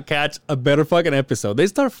could not catch a better fucking episode. They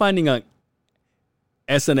start finding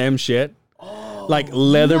S&M shit. Oh, like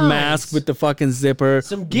leather mask with the fucking zipper.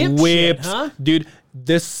 Some gimp whips. shit, huh? Dude,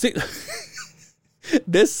 the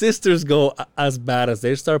sisters go as bad as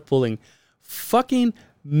they start pulling fucking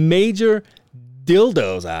major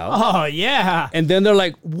dildos out. Oh, yeah. And then they're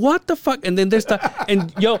like, what the fuck? And then they start,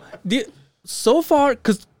 and so far,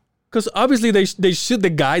 because obviously they shoot the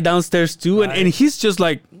guy downstairs too, and he's just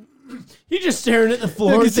like, he's just staring at the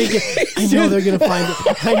floor thinking, I know they're going to find it.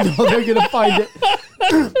 I know they're going to find it.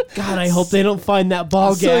 God, I hope they don't find that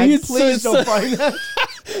ball gag. Please don't find that.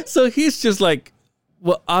 So he's just like,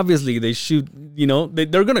 well, obviously they shoot, they're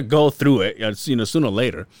going to go through it, sooner or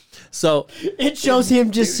later. So it shows him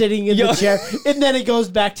just sitting in the chair, and then it goes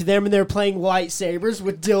back to them, and they're playing lightsabers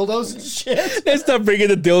with dildos and shit. They start bringing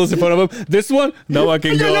the dildos in front of him. This one, no one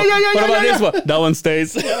can go. What about this one? That one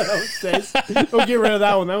stays. Yeah, that one stays. Don't get rid of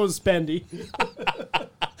that one. That was spendy.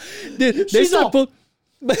 Dude, they start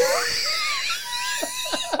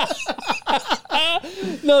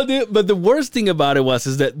No, dude. But the worst thing about it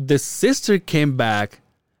is that the sister came back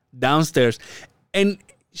downstairs, and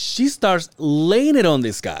she starts laying it on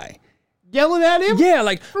this guy, Yelling at him? Yeah,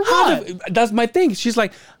 like For what? That's my thing. She's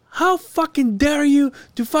like, how fucking dare you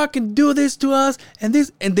to fucking do this to us? And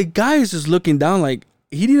the guy is just looking down like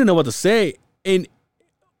he didn't know what to say. And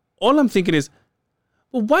all I'm thinking is,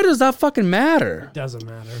 well, why does that fucking matter? It doesn't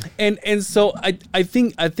matter. And so I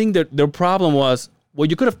think that their problem was, well,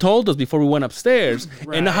 you could have told us before we went upstairs,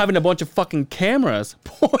 and not having a bunch of fucking cameras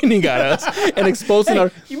pointing at us and exposing our.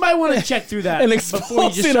 You might want to check through that And before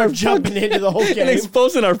you just start jumping into the whole game. And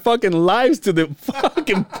exposing our fucking lives to the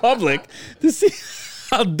fucking public to see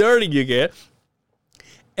how dirty you get.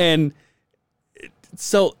 And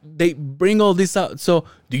so they bring all this out. So,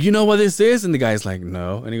 do you know what this is? And the guy's like,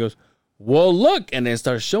 no. And he goes, well, look. And then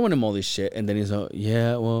starts showing him all this shit. And then he's like,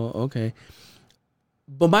 yeah, well, okay.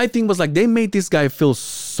 But my thing was like, they made this guy feel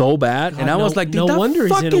so bad. God, and I was like, dude, no that wonder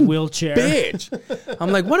he's in a fucking wheelchair. Bitch.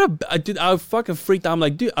 I'm like, what a, dude, I fucking freaked out. I'm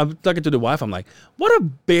like, dude, I'm talking to the wife. I'm like, what a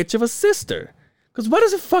bitch of a sister. Because what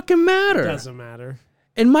does it fucking matter? It doesn't matter.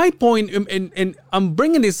 And my point, and I'm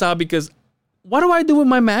bringing this up because what do I do with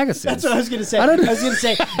my magazines? That's what I was going to say. I was going to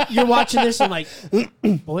say, you're watching this and like,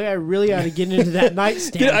 boy, I really ought to get into that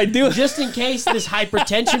nightstand. Dude, I do. Just in case this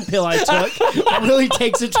hypertension pill I took really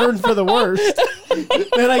takes a turn for the worst.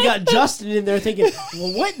 Then I got Justin in there thinking,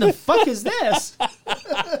 well, what in the fuck is this?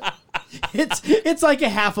 It's like a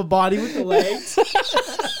half a body with the legs.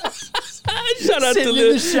 Shout out Sitting to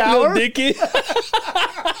in the shower. Lil Dicky.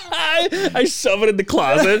 I shove it in the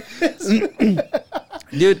closet.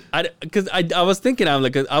 Dude, because I was thinking, I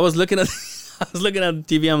was looking at the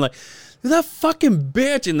TV. I'm like, dude, that fucking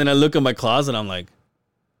bitch. And then I look at my closet. I'm like,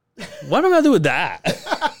 what am I gonna do with that?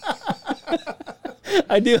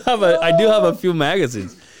 I do have a few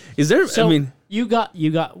magazines. Is there? So I mean, you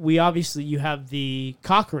have the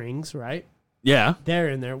cock rings, right? yeah. They're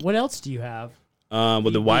in there. What else do you have? Well,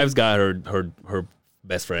 the wives got her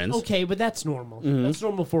best friends. Okay, but that's normal. Mm-hmm. That's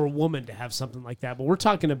normal for a woman to have something like that. But we're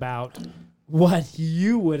talking about what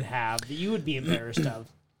you would have that you would be embarrassed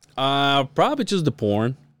of. Probably just the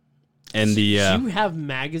porn and the. You have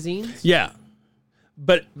magazines? Yeah,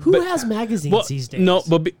 but Who has magazines these days? No,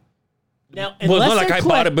 but. Now, Well, it's not like I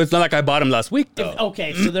bought it, but it's not like I bought them last week, though.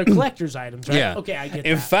 Okay, so they're collector's items, right? Yeah. Okay, I get that.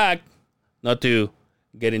 In fact, not to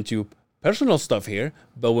get into personal stuff here,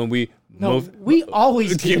 but when we moved... we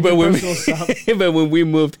always get into personal stuff. But when we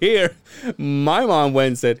moved here, my mom went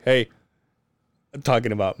and said, hey, I'm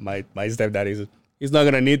talking about my stepdad. He's not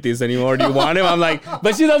going to need this anymore. Do you want him? I'm like...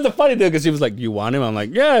 But she does the funny thing because she was like, you want him? I'm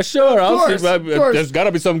like, yeah, sure. I'll see. There's got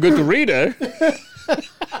to be something good to read it.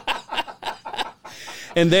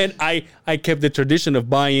 And then I kept the tradition of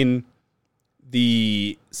buying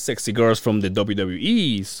the sexy girls from the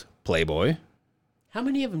WWE's Playboy. How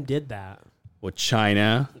many of them did that? Well,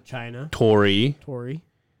 China, Tori,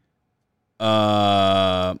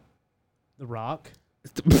 The Rock,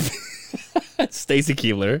 Stacy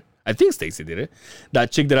Keebler. I think Stacy did it.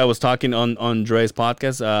 That chick that I was talking on Dre's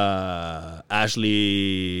podcast,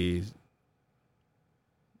 Ashley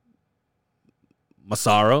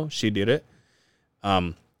Massaro, she did it.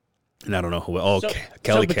 And I don't know who. Oh,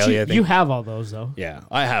 Kelly. I think you have all those though. Yeah,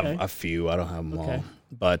 I have a few. I don't have them all,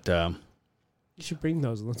 but you should bring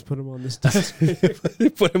those and let's put them on this desk.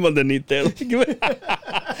 put them underneath there. Boy,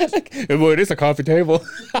 it is a coffee table.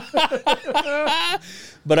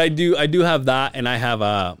 But I do have that, and I have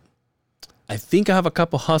I think I have a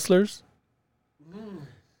couple hustlers.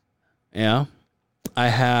 Yeah, I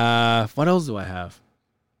have. What else do I have?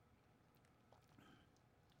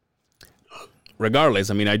 Regardless,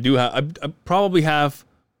 I mean, I do have. I probably have.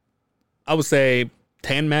 I would say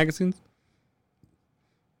 10 magazines.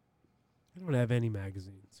 I don't have any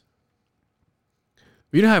magazines.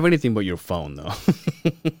 You don't have anything but your phone, though.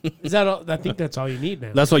 Is that all? I think that's all you need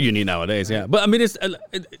now. That's what you need nowadays. Yeah, but I mean, it's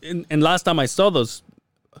and last time I saw those,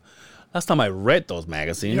 last time I read those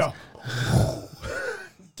magazines. Yeah.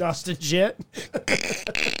 Dust and shit.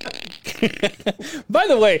 By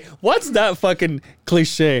the way, what's that fucking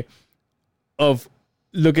cliche of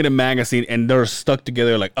looking at a magazine and they're stuck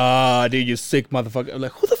together like, dude, you sick motherfucker. I'm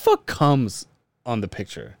like, who the fuck comes on the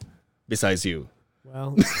picture besides you?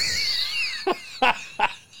 Well,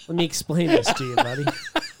 let me explain this to you, buddy.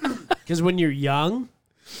 Because when you're young,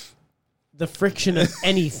 the friction of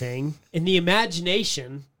anything in the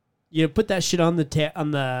imagination, you put that shit on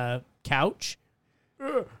the couch.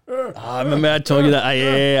 I remember I told you that.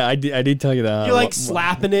 I did tell you that. You're like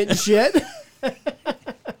slapping it and shit.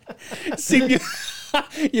 See,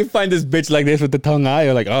 you find this bitch like this with the tongue out.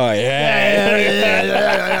 You're like, oh yeah.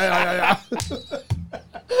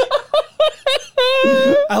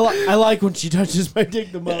 I like when she touches my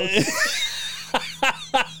dick the most.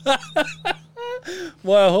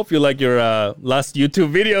 Well, I hope you like your last YouTube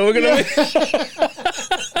video. We're gonna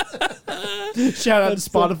Shout out to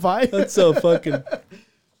Spotofy. That's so fucking.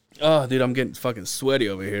 Oh, dude, I'm getting fucking sweaty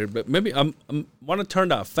over here. But maybe I'm want to turn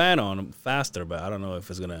that fan on faster, but I don't know if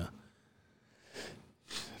it's gonna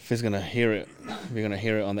hear it. If you're gonna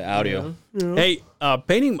hear it on the audio. Yeah. Hey,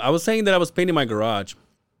 painting. I was saying that I was painting my garage,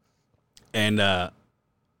 and I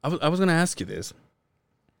was gonna ask you this: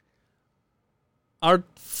 are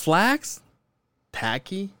flags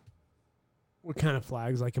tacky? What kind of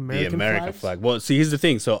flags? Like American The American flags? flag. Well, see, here's the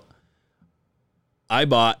thing. So, I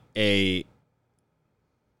bought a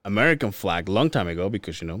American flag a long time ago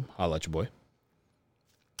because, holla at your boy.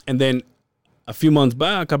 And then a few months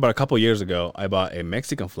back, about a couple years ago, I bought a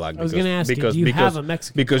Mexican flag. I was going to ask you, do you have a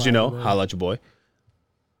Mexican flag? Because, holla at your boy.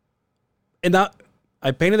 And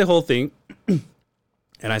I painted the whole thing.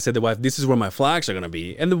 And I said to the wife, this is where my flags are going to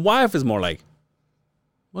be. And the wife is more like,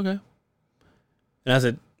 okay. And I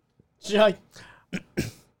said, she's like,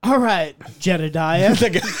 all right, Jedediah. It's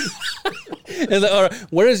like, all right,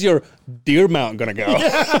 where is your deer mount going to go?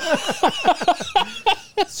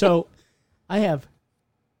 So I have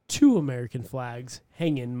 2 American flags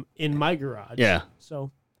hanging in my garage. Yeah.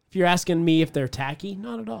 So if you're asking me if they're tacky,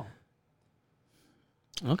 not at all.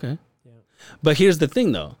 Okay. Yeah. But here's the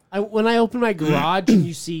thing, though. When I open my garage and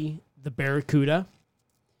you see the Barracuda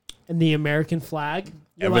and the American flag,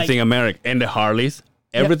 Everything American. And the Harleys.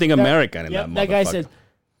 Everything American in that motherfucker. That guy said,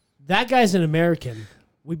 that guy's an American.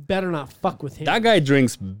 We better not fuck with him. That guy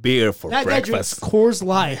drinks beer for that breakfast. That guy drinks Coors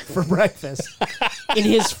Light for breakfast in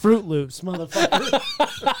his Fruit Loops, motherfucker.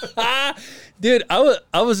 Dude, I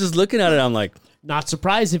was just looking at it. I'm like, not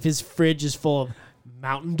surprised if his fridge is full of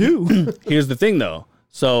Mountain Dew. Here's the thing, though.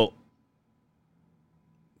 So,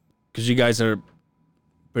 because you guys are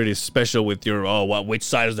pretty special with your, which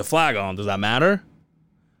side is the flag on? Does that matter?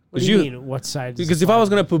 What do you mean? What side? Because if I was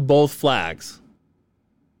going to put both flags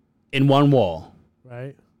in one wall,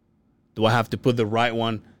 right? Do I have to put the right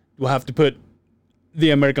one? Do I have to put the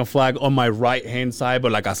American flag on my right-hand side,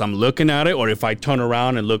 but like as I'm looking at it, or if I turn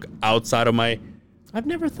around and look outside of my... I've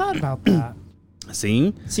never thought about that.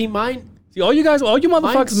 See, mine... See, all you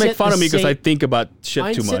motherfuckers make fun of me because I think about shit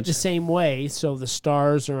too Mine much. sit the same way, so the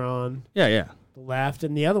stars are on Yeah. the left,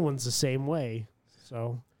 and the other one's the same way.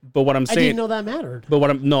 So... But what I'm saying... I didn't know that mattered. But what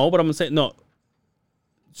I'm saying... No.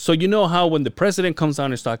 So you know how when the president comes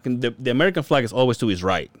on and talking, the American flag is always to his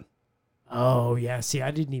right. Oh, yeah. See, I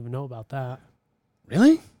didn't even know about that.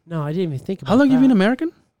 Really? No, I didn't even think about that. How long have you been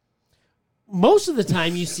American? Most of the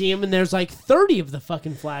time you see him and there's like 30 of the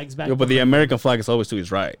fucking flags back. Yeah, but the American flag is always to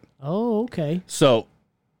his right. Oh, okay. So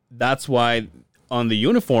that's why on the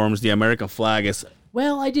uniforms, the American flag is...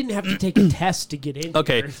 Well, I didn't have to take a test to get in.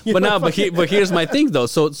 Okay, but here's my thing though.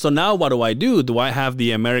 So now what do? Do I have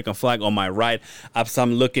the American flag on my right as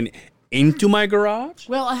I'm looking into my garage?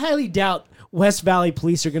 Well, I highly doubt West Valley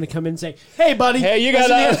police are going to come in and say, "Hey, buddy, hey, you got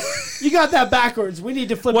that? You got that backwards. We need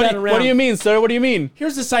to flip that around." What do you mean, sir? What do you mean?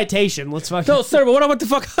 Here's the citation. Let's fucking... No, sir, but what the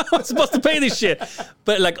fuck? I'm supposed to pay this shit.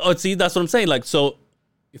 But like, see, that's what I'm saying. Like, so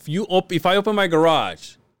if I open my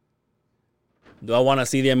garage, do I want to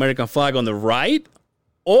see the American flag on the right?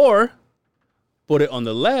 Or put it on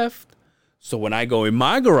the left, so when I go in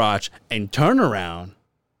my garage and turn around,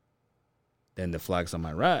 then the flag's on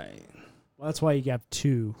my right. Well, that's why you have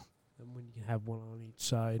 2, and when you have one on each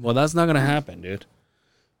side. Well, that's not gonna happen, dude.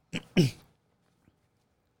 I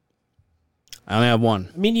only have 1.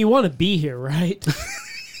 I mean, you want to be here, right?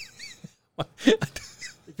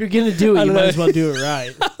 If you're gonna do it, you might as well do it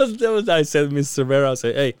right. I said, Mr. Rivera, I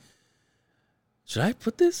said, hey, should I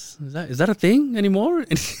put this? Is that a thing anymore?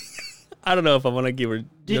 I don't know if I want to give her.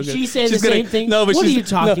 Did she say the same thing? No, but what are you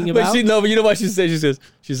talking about? But you know what she said?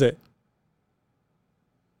 She said,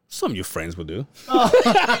 some of your friends will do. Oh.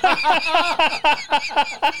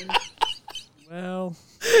 Well,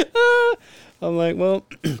 I'm like, well,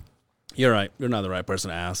 you're right. You're not the right person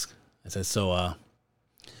to ask. I said, so I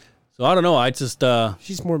don't know. I just,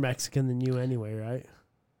 she's more Mexican than you anyway, right?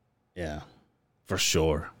 Yeah, for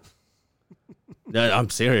sure. No, I'm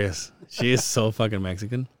serious. She is so fucking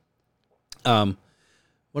Mexican. What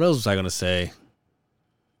else was I gonna say?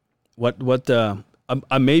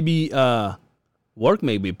 I maybe work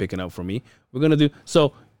may be picking up for me. We're gonna do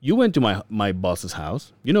so. You went to my boss's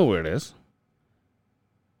house. You know where it is.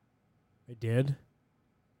 I did.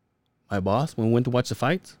 My boss when we went to watch the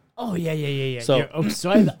fights. Oh yeah. So,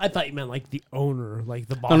 I thought you meant like the owner, like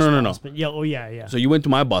the boss. No. But yeah. So you went to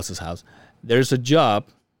my boss's house. There's a job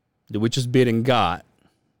that we just bid and got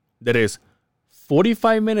that is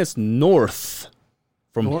 45 minutes north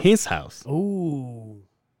from his house. Oh,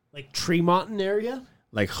 like Tremonton area?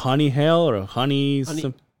 Like Honey Hill or Honey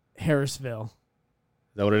Harrisville. Is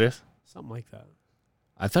that what it is? Something like that.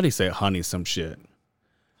 I thought he said Honey some shit.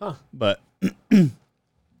 Huh. But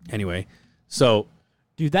anyway, so.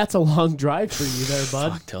 Dude, that's a long drive for you there,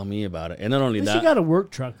 bud. Fuck, tell me about it. And not only At least that. you got a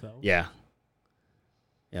work truck, though. Yeah.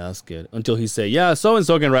 Yeah, that's good. Until he said, yeah,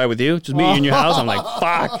 so-and-so can ride with you. Just meet you in your house. I'm like,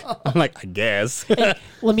 fuck. I'm like, I guess. Hey,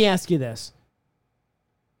 let me ask you this.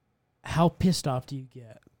 How pissed off do you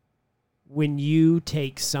get when you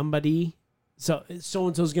take somebody,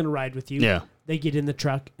 so-and-so's going to ride with you. Yeah. They get in the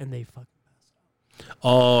truck and they fucking pass out.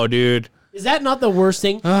 Oh, dude. Is that not the worst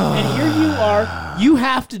thing? And here you are. You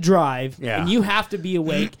have to drive. Yeah. And you have to be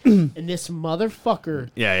awake. And this motherfucker.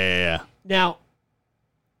 Yeah. Now,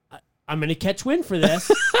 I'm going to catch wind for this.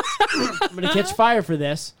 I'm going to catch fire for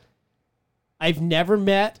this. I've never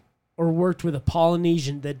met or worked with a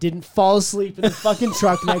Polynesian that didn't fall asleep in the fucking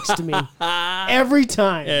truck next to me. Every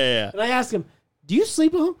time. Yeah. And I ask him, do you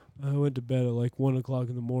sleep at home? I went to bed at like 1 o'clock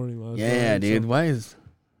in the morning last night. Yeah, dude. Why is...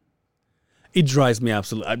 It drives me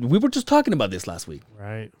absolutely... We were just talking about this last week.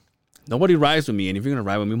 Right. Nobody rides with me, and if you're going to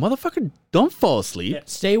ride with me, motherfucker, don't fall asleep. Yeah,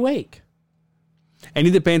 stay awake. And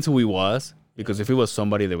it depends who he was, because if it was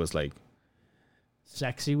somebody that was like...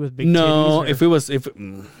 Sexy with big titties? If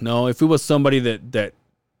it was somebody that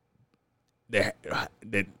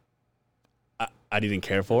I didn't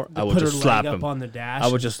care for, I would just slap him. Up on the dash. I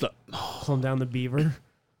would just pulling down the beaver.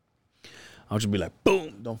 I would just be like,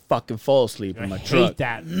 boom, don't fucking fall asleep in my truck. I hate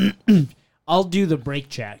that. I'll do the brake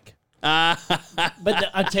check. But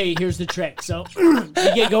I'll tell you, here's the trick. So you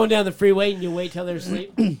get going down the freeway and you wait till they're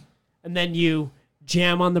asleep, and then you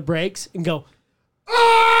jam on the brakes and go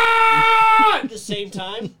at the same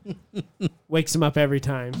time. Wakes him up every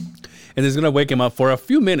time. And it's going to wake him up for a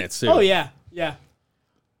few minutes, too. Oh, yeah.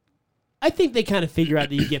 I think they kind of figure out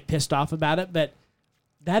that you get pissed off about it, but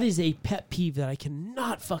that is a pet peeve that I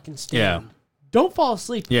cannot fucking stand. Yeah. Don't fall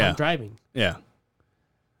asleep while driving. Yeah.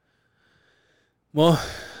 Well,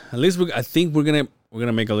 at least I think we're gonna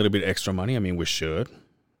make a little bit extra money. I mean, we should.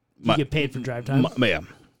 You get paid for drive time. Yeah.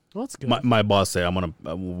 Well, that's good. My boss said I'm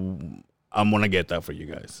gonna get that for you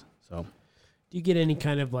guys. So. Do you get any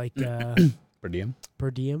kind of like per diem?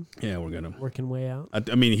 Per diem? Yeah, we're gonna working way out.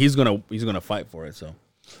 I mean, he's gonna fight for it. So,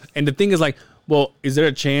 and the thing is, like, well, is there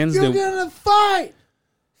a chance you're gonna fight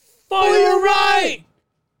for your right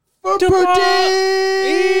for per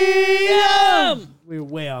diem? We were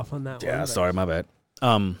way off on that one. Yeah, sorry, my bad.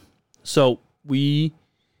 So we,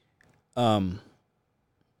 I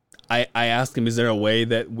asked him, is there a way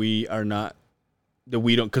that we don't,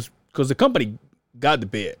 because the company got the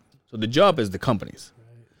bid, so the job is the company's,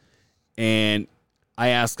 right. And I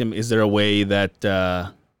asked him, is there a way that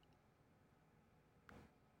that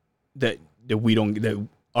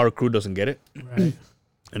our crew doesn't get it, right?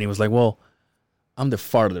 And he was like, well, I'm the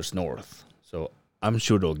farthest north, so I'm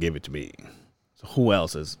sure they'll give it to me. So who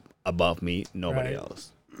else is above me? Nobody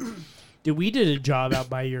else. Dude, we did a job out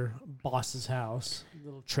by your boss's house, a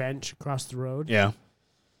little trench across the road. Yeah.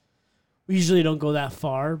 We usually don't go that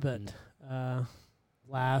far, but about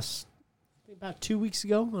 2 weeks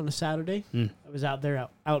ago on a Saturday, I was out there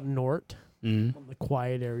out north on the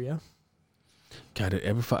quiet area. God,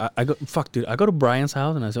 I go to Brian's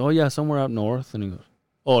house and I say, oh yeah, somewhere out north, and he goes,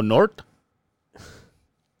 oh, north?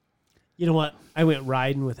 You know what? I went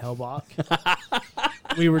riding with Hellbach.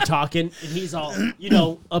 We were talking, and he's all,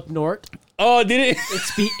 up north. Oh, did it?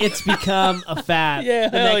 It's become a fad. Yeah,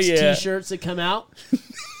 the next T-shirts that come out,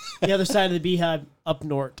 the other side of the beehive, up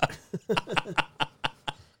north.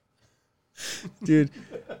 Dude,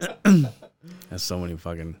 that's so many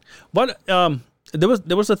fucking. But there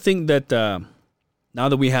was a thing that now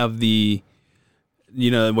that we have we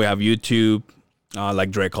have YouTube,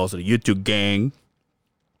 like Drake calls it, a YouTube gang.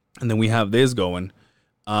 And then we have this going.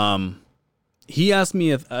 He asked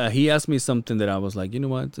me something that I was like, you know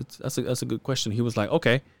what? That's a good question. He was like,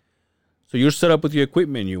 okay, so you're set up with your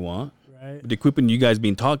equipment you want, right? The equipment you guys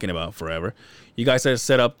been talking about forever. You guys are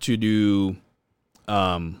set up to do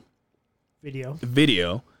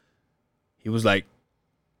video. He was like,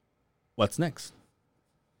 what's next?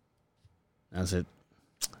 I said,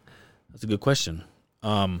 that's a good question.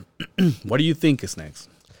 What do you think is next?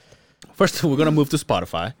 First, we're gonna move to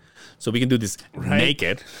Spotofy, so we can do this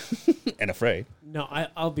naked and afraid. No,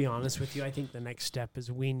 I'll be honest with you. I think the next step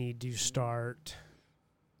is we need to start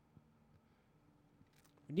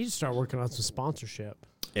working on some sponsorship.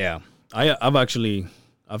 Yeah,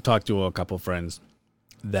 I've talked to a couple of friends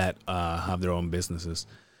that have their own businesses.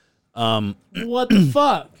 What the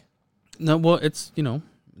fuck? No, well,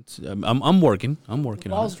 I'm working. I'm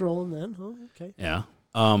working. Ball's rolling then. Oh, okay. Yeah.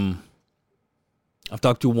 I've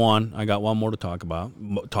talked to one. I got one more to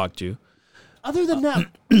talk to. Other than that,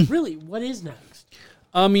 really, what is next?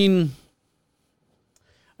 I mean,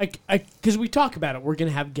 because we talk about it, we're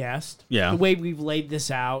gonna have guests. Yeah. The way we've laid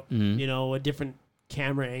this out, a different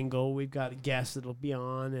camera angle. We've got a guest that'll be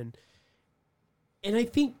on, and I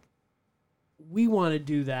think we want to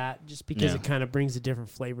do that just because it kind of brings a different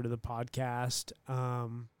flavor to the podcast.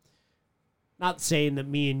 Not saying that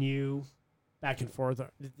me and you back and forth,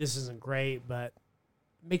 this isn't great, but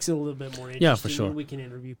it makes it a little bit more interesting. Yeah, for sure. And we can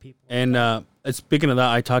interview people. And speaking of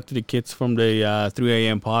that, I talked to the kids from the 3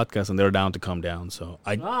 a.m. podcast, and they're down to come down. So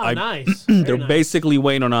nice. They're basically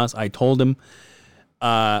waiting on us. I told them,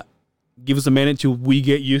 give us a minute till we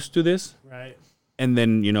get used to this. Right. And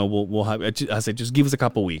then, we'll have, I said, just give us a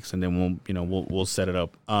couple weeks, and then we'll set it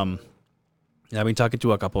up. I've been talking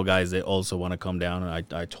to a couple of guys that also want to come down,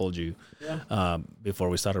 and I told you before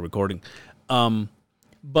we started recording.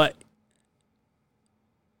 But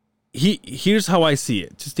here's how I see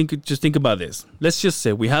it. Just think about this. Let's just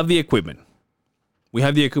say we have the equipment. We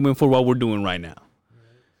have the equipment for what we're doing right now.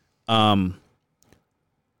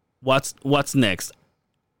 What's next?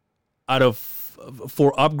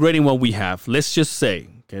 For upgrading what we have, let's just say,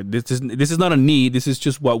 okay, this is not a need. This is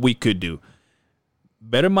just what we could do.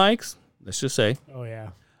 Better mics. Let's just say. Oh yeah.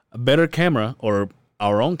 A better camera or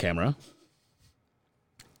our own camera.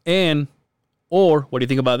 Or what do you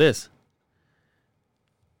think about this?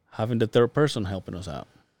 Having the third person helping us out.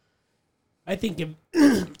 I think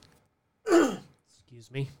excuse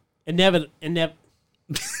me. Inevitably.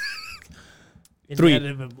 Three.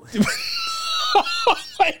 Oh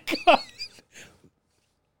my God.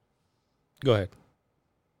 Go ahead.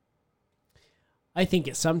 I think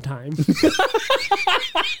at some time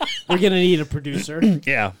we're gonna need a producer.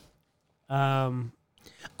 Yeah. I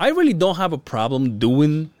really don't have a problem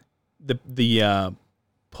doing the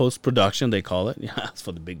post-production, they call it. Yeah, it's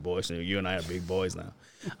for the big boys. You and I are big boys now.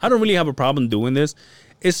 I don't really have a problem doing this.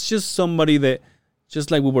 It's just somebody that, just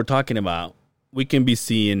like we were talking about, we can be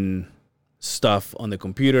seeing stuff on the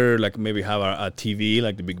computer, like maybe have a TV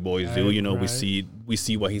like the big boys do. Right. We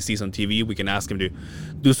see what he sees on TV. We can ask him to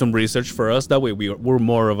do some research for us. That way we're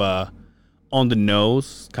more of a on the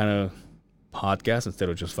nose kind of podcast instead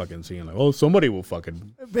of just fucking seeing like, oh, somebody will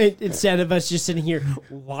fucking. But instead of us just sitting here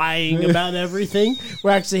lying about everything,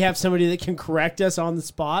 we actually have somebody that can correct us on the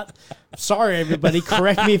spot. Sorry, everybody.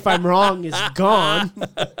 Correct me if I'm wrong. Is gone.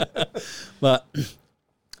 But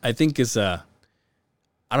I think it's I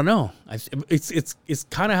don't know. It's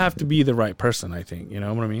kind of have to be the right person. I think, you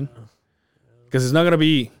know what I mean? Because it's not gonna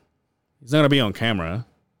be on camera.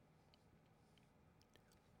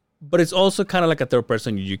 But it's also kind of like a third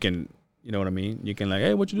person you can, you know what I mean? You can like,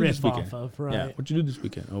 hey, what you do this weekend? Right. Yeah, what you do this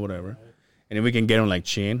weekend or whatever. Right. And then we can get on like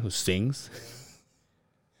Chin, who sings.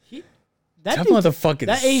 That motherfucker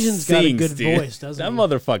that Asian's sings, got a good dude. voice, doesn't that he? That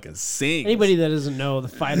motherfucker sings. Anybody that doesn't know, the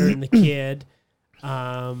fighter and the kid,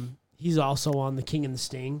 he's also on The King and the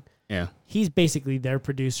Sting. Yeah. He's basically their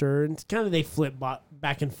producer, and it's kind of they flip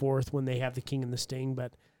back and forth when they have The King and the Sting,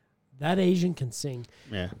 but that Asian can sing.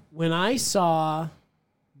 Yeah. When I saw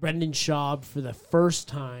Brendan Schaub for the first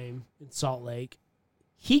time in Salt Lake,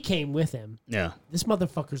 he came with him. Yeah. This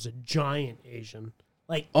motherfucker's a giant Asian.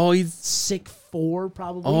 Like, he's 6'4"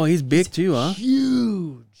 probably. Oh, he's big too, huh?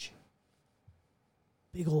 Huge.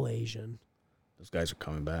 Big old Asian. Those guys are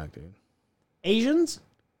coming back, dude. Asians?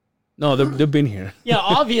 No, they've been here. Yeah,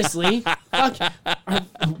 obviously. Fuck. Well,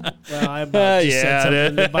 I about just said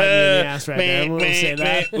something that bite me in the ass right there. I'm going to say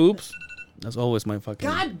that. Oops. That's always my fucking...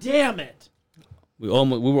 God damn it. We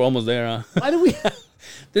were almost there, huh? Why do we...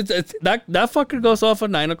 that fucker goes off at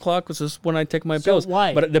 9 o'clock, which is when I take my pills.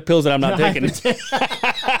 Why? But the pills that I'm not taking.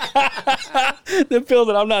 The pills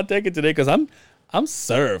that I'm not taking today, because I'm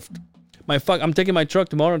served. I'm taking my truck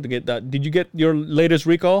tomorrow to get that. Did you get your latest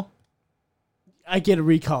recall? I get a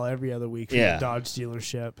recall every other week from Yeah. the Dodge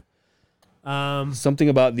dealership. Something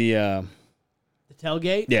about the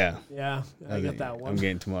tailgate? Yeah. Yeah, I got that one. I'm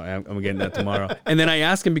getting tomorrow. I'm getting that tomorrow. And then I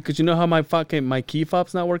asked him, because you know how my key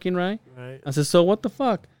fob's not working right? Right. I said, so what the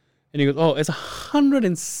fuck? And he goes, oh, it's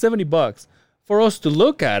 $170 for us to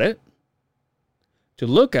look at it.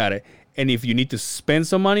 And if you need to spend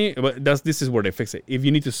some money, but this is where they fix it. If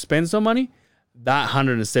you need to spend some money, that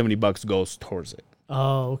 $170 goes towards it.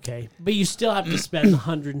 Oh, okay. But you still have to spend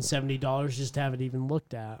 $170 just to have it even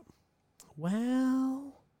looked at.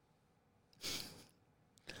 Well.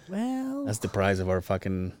 That's the price of our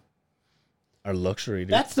fucking our luxury,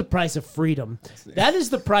 dude. That's the price of freedom. That is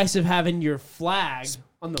the price of having your flag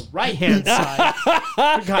on the right-hand side.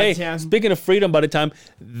 Hey, speaking of freedom, by the time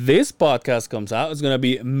this podcast comes out, it's going to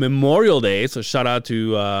be Memorial Day. So shout out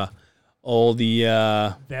to all the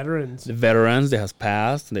veterans. The veterans that has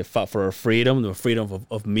passed. They fought for our freedom, the freedom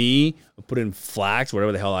of me. I put in flags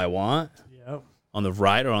wherever the hell I want. Yep. On the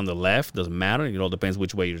right or on the left, doesn't matter. It all depends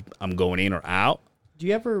which way I'm going in or out. Do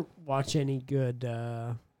you ever watch any good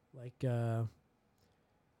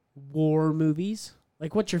war movies?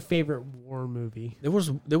 Like, what's your favorite war movie? There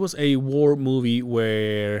was a war movie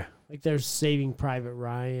where, like, there's Saving Private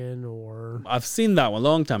Ryan, or I've seen that one a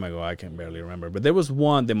long time ago. I can barely remember, but there was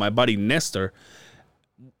one that my buddy Nestor,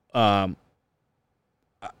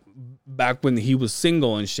 back when he was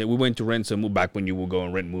single and shit, we went to rent some. Back when you would go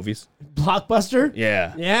and rent movies, Blockbuster.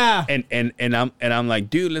 Yeah. And I'm like,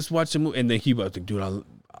 dude, let's watch the movie. And then he was like, dude,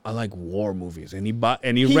 I like war movies, and he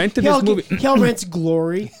rented this movie. He rents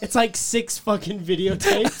Glory. It's like 6 fucking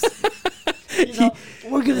videotapes.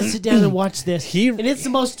 We're gonna sit down and watch this, and it's the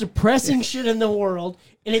most depressing shit in the world,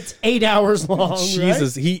 and it's 8 hours long.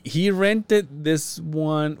 Jesus, right? he rented this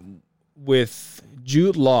one with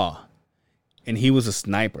Jude Law, and he was a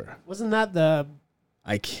sniper. Wasn't that the?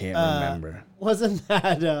 I can't remember. Wasn't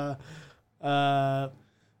that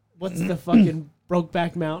what's the fucking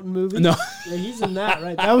Brokeback Mountain movie? No. Yeah, he's in that,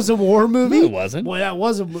 right? That was a war movie? No, it wasn't. Boy, that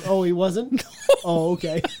was oh, he wasn't? Oh,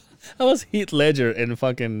 okay. That was Heath Ledger and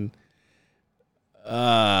fucking...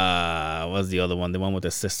 what's the other one? The one with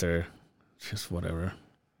the sister. Just whatever.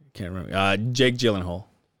 Can't remember. Jake Gyllenhaal.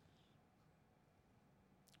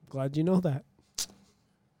 Glad you know that.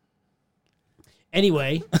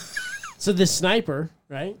 Anyway, so the sniper,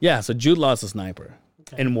 right? Yeah, so Jude Law's a sniper.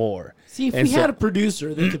 In war. See, if we had a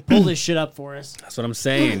producer that could pull this shit up for us. That's what I'm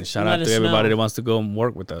saying. Shout out to everybody that wants to go and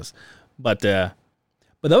work with us. But that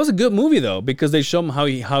was a good movie though, because they show him how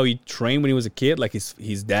he trained when he was a kid. Like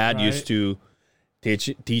his dad used to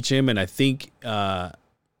teach him, and I think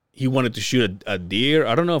he wanted to shoot a deer.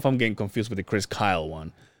 I don't know if I'm getting confused with the Chris Kyle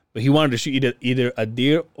one, but he wanted to shoot either a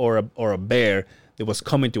deer or a bear that was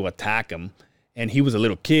coming to attack him. And he was a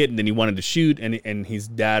little kid, and then he wanted to shoot, and his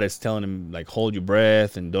dad is telling him, like, hold your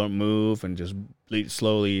breath and don't move and just bleed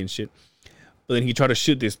slowly and shit. But then he tried to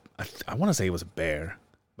shoot this, I want to say it was a bear.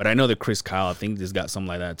 But I know that Chris Kyle, I think, just got something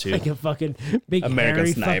like that, too. Like a fucking big, American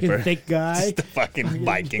hairy, sniper. fucking thick guy. Just a fucking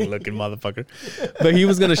Viking-looking motherfucker. But he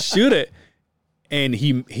was going to shoot it, and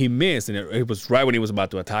he missed, and it was right when he was about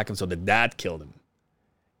to attack him, so the dad killed him.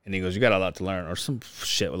 And he goes, you got a lot to learn, or some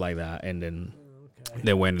shit like that. And then...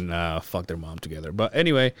 they went and fucked their mom together. But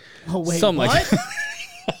anyway, something what?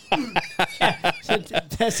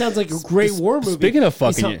 That sounds like a great war movie. Speaking of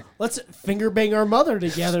fucking, let's finger bang our mother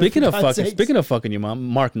together. Speaking of fucking your mom,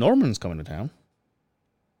 Mark Norman's coming to town.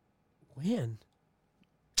 When?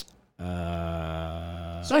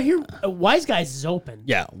 So I hear Wise Guys is open.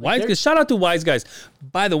 Yeah, Wise Guys. Shout out to Wise Guys.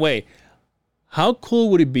 By the way, how cool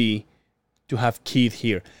would it be to have Keith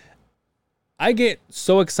here? I get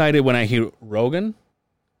so excited when I hear Rogan,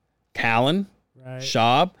 Callan,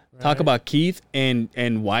 Schaub talk about Keith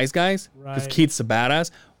and Wise Guys, because Keith's a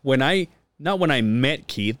badass. Not when I met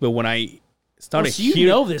Keith, but when I started hearing... you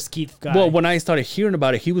know this Keith guy. Well, when I started hearing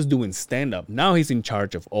about it, he was doing stand-up. Now he's in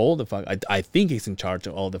charge of all the I think he's in charge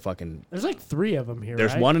of all the fucking... There's like 3 of them here,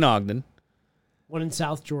 There's one in Ogden. One in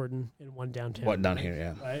South Jordan and one downtown. What, down here,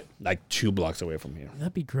 yeah. Right? Like 2 blocks away from here.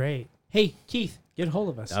 That'd be great. Hey, Keith, get a hold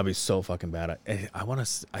of us. That'd be so fucking bad. I want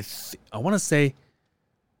to say,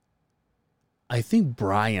 I think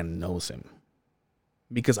Brian knows him,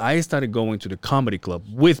 because I started going to the comedy club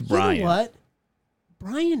with Brian. You know what?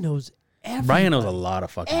 Brian knows everybody. Brian knows a lot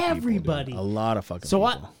of fucking everybody. People, a lot of fucking people.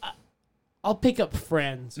 So I'll pick up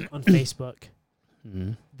friends on Facebook.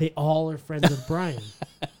 Mm-hmm. They all are friends with Brian.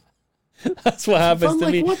 That's what happens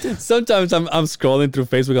to me. Sometimes I'm scrolling through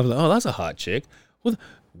Facebook. I'm like, oh, that's a hot chick. With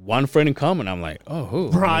one friend in common. I'm like, oh, who?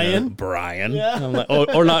 Brian. Brian. Yeah. I'm like,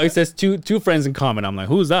 or no, it says two friends in common. I'm like,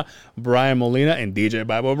 who's that? Brian Molina and DJ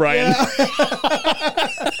Bible Brian. Yeah.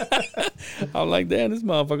 I'm like, damn, this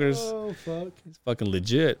motherfucker's he's fucking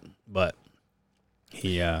legit. But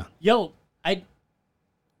he we'll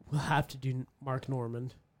have to do Mark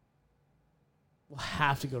Normand. We'll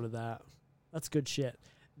have to go to that. That's good shit.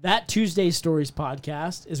 That Tuesday Stories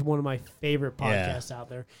podcast is one of my favorite podcasts out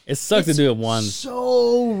there. It sucks to do it once.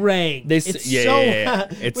 So ranked. When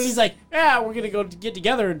he's like, we're gonna go get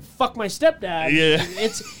together and fuck my stepdad. Yeah.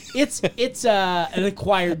 It's an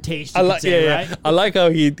acquired taste. Right? I like how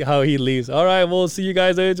he leaves. All right, we'll see you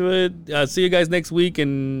guys see you guys next week,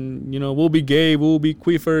 and we'll be gay, we'll be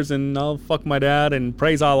queefers, and I'll fuck my dad and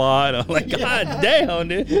praise Allah. And I'm like, God damn,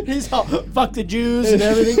 dude. He's all fuck the Jews and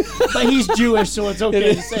everything, but he's Jewish, so it's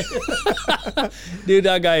okay to say. Dude,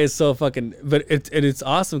 that guy is so fucking. But it's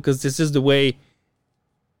awesome because it's just the way.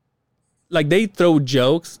 Like, they throw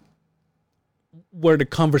jokes where the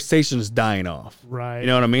conversation is dying off. Right. You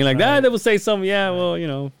know what I mean? Like, they will say something,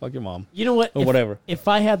 well, fuck your mom. You know what? Or whatever. If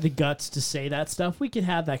I had the guts to say that stuff, we could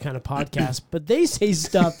have that kind of podcast. But they say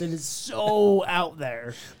stuff that is so out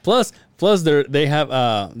there. Plus they have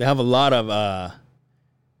a lot of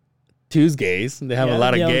Tuesdays. They have a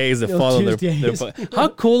lot of gays that follow their. How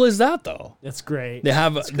cool is that, though? That's great. They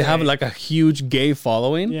have like a huge gay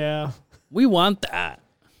following. Yeah. We want that.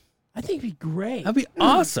 I think it'd be great. That'd be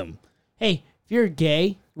awesome. Hey, if you're gay,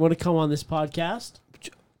 you want to come on this podcast?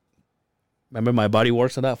 Remember my buddy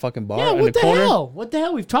works at that fucking bar in the corner? Hell? What the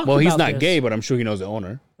hell? We've talked about Well, he's not this. gay, but I'm sure he knows the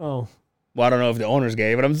owner. Oh. Well, I don't know if the owner's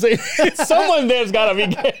gay, but I'm saying someone there's got to be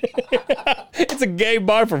gay. It's a gay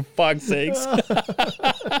bar, for fuck's sakes.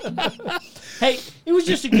 Hey, it was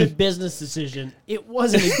just a good business decision. It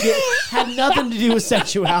wasn't had nothing to do with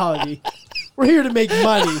sexuality. We're here to make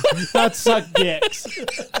money, not suck dicks.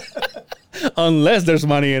 Unless there's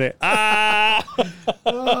money in it.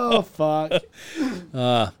 Oh, fuck.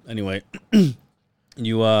 Anyway,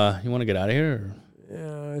 you want to get out of here? Or?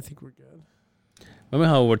 Yeah, I think we're good. Remember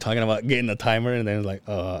how we're talking about getting a timer and then it's like,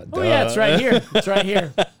 oh yeah, it's right here. It's right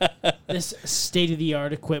here. This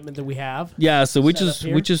state-of-the-art equipment that we have. Yeah, so we just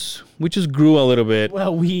grew a little bit.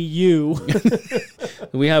 Well, you.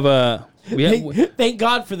 we have Thank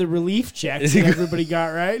God for the relief checks that everybody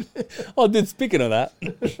got, right? Oh, dude, speaking of that,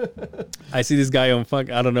 I see this guy on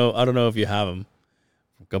I don't know if you have him.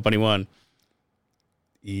 Company One.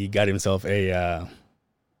 He got himself a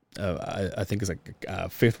I think it's like a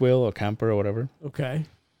fifth wheel or camper or whatever. Okay.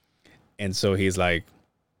 And so he's like,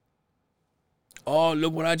 oh,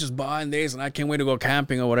 look what I just bought in this, and I can't wait to go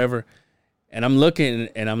camping or whatever. And I'm looking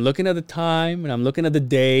at the time, and I'm looking at the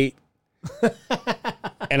date.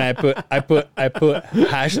 And I put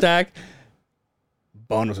hashtag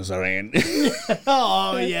bonuses are in.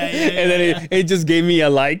 Oh yeah. And then it just gave me a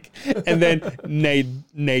like. And then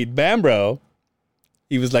Nate Bambro,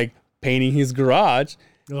 he was like painting his garage.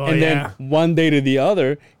 Oh, and then one day to the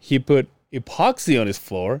other, he put epoxy on his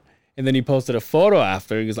floor. And then he posted a photo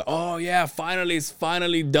after. He was like, oh yeah, it's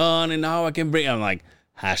finally done. And now I can bring. I'm like,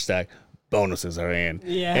 hashtag bonuses are in.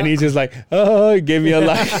 Yeah. And he's just like, oh, he gave me a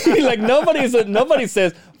like. Like nobody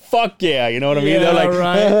says, fuck yeah. You know what I mean? They're like,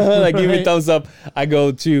 like, give me a thumbs up. I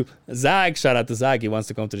go to Zach. Shout out to Zach. He wants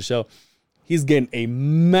to come to the show. He's getting a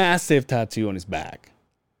massive tattoo on his back.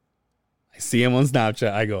 I see him on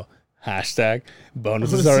Snapchat. I go, hashtag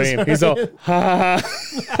bonuses are in. He's all, ha ha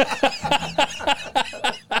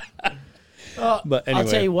ha. But anyway. I'll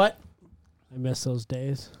tell you what. I miss those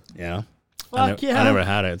days. Yeah. Fuck yeah. I never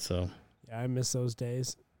had it, so. Yeah, I miss those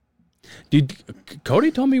days. Dude,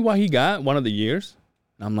 Cody told me why he got one of the years.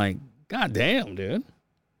 And I'm like, God damn, dude.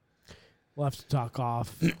 We'll have to talk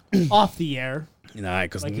off the air. You know,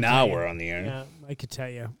 because now we're on the air. Yeah, I could tell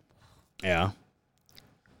you. Yeah.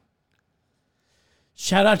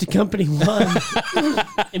 Shout out to Company One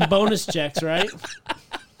and bonus checks, right?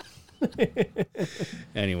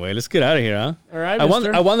 Anyway, let's get out of here, huh? All right, I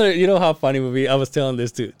wonder. You know how funny it would be? I was telling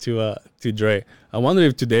this to Dre. I wonder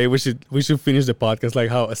if today we should finish the podcast like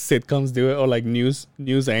how sitcoms do it, or like news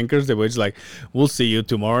anchors. They were just like, "We'll see you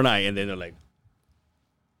tomorrow night," and then they're like,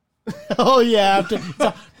 "Oh yeah." After,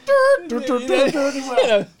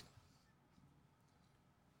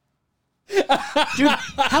 dude,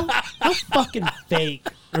 how fucking fake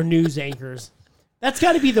are news anchors? That's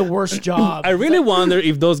got to be the worst job. I really wonder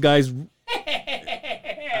if those guys.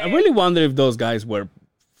 Wear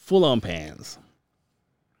full-on pants.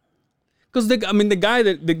 Because the guy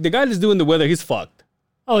that's doing the weather, he's fucked.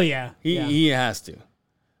 Oh yeah, he has to.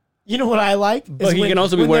 You know what I like? But he can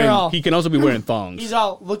also be wearing thongs. He's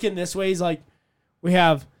all looking this way. He's like, we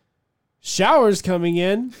have showers coming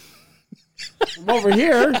in from over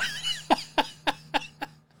here.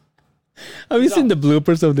 Have you seen the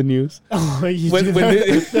bloopers of the news? Oh, they're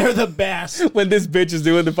the best. When this bitch is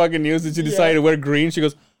doing the fucking news and she decided to wear green, she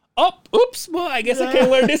goes, "Oh, oops, well, I guess I can't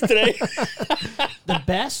wear this today." The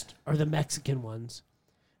best are the Mexican ones.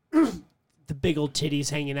 The big old titties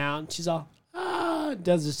hanging out, and she's all,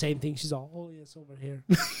 does the same thing. She's all, oh this over here.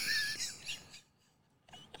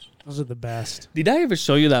 Those are the best. Did I ever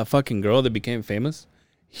show you that fucking girl that became famous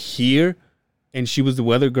here? And she was the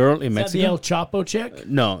weather girl in Mexico. The El Chapo chick?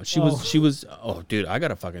 No, she was. Oh, dude, I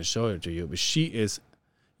gotta fucking show it to you. But she is.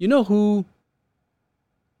 You know who?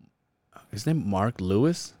 His name Mark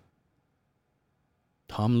Lewis.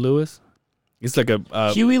 Tom Lewis. It's like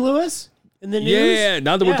a Huey Lewis in the news. Yeah.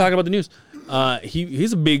 Now that we're talking about the news,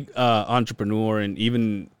 he's a big entrepreneur and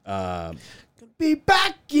even be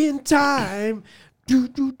back in time. Do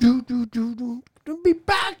do do do do do. Be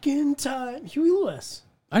back in time. Huey Lewis.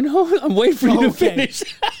 I know. I'm waiting for you to finish.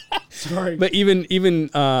 Sorry, but even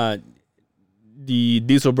the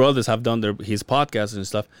Diesel Brothers have done his podcast and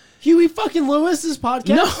stuff. Huey fucking Lewis's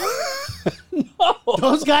podcast. No, no.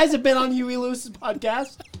 Those guys have been on Huey Lewis's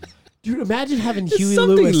podcast. Dude, imagine having Huey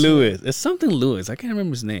Lewis. It's something Lewis. I can't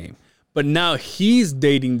remember his name. But now he's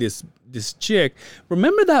dating this chick.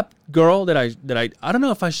 Remember that girl that I don't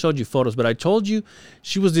know if I showed you photos, but I told you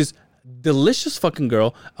she was this delicious fucking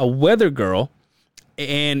girl, a weather girl.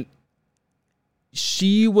 And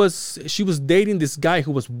she was dating this guy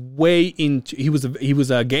who was way into he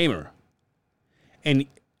was a gamer, and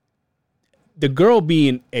the girl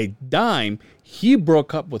being a dime, he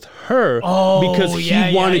broke up with her because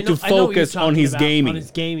he wanted to focus on his gaming. On his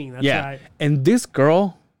gaming, that's right. And this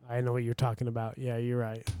girl, I know what you're talking about. Yeah, you're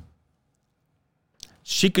right.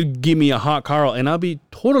 She could give me a hot Carl, and I'll be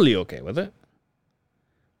totally okay with it.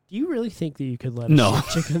 Do you really think that you could let a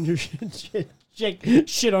chick on your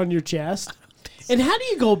shit on your chest? And how do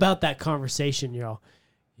you go about that conversation? You're all,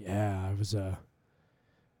 yeah, I was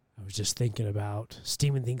just thinking about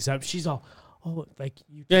steaming things up. She's all, like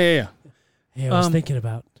you. Yeah. Hey, I was thinking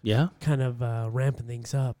about kind of ramping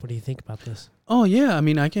things up. What do you think about this? Oh yeah, I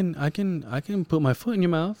mean, I can put my foot in your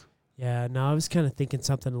mouth. Yeah, no, I was kind of thinking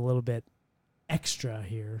something a little bit extra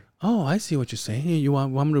here. Oh, I see what you're saying. You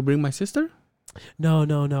want me to bring my sister? No.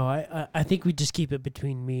 I think we just keep it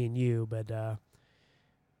between me and you, but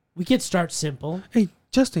we could start simple. Hey,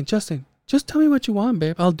 Justin, just tell me what you want,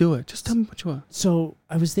 babe. I'll do it. Just tell me what you want. So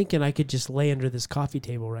I was thinking I could just lay under this coffee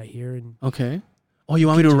table right here. And okay. Oh, you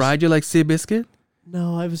want me to ride you like Seabiscuit?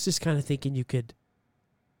 No, I was just kind of thinking you could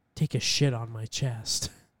take a shit on my chest.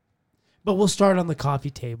 But we'll start on the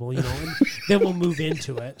coffee table, and then we'll move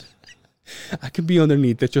into it. I could be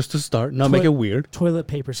underneath it just to start, not make it weird. Toilet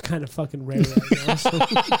paper's kind of fucking rare right now. So.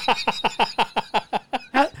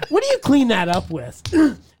 What do you clean that up with?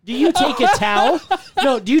 Do you take a towel?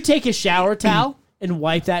 No, do you take a shower towel and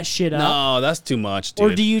wipe that shit up? No, that's too much,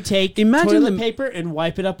 dude. Or do you take toilet paper and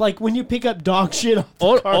wipe it up like when you pick up dog shit off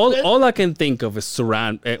the carpet? All I can think of is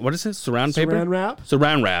saran paper? Saran wrap?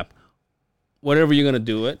 Saran wrap. Whatever you're going to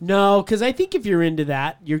do it. No, because I think if you're into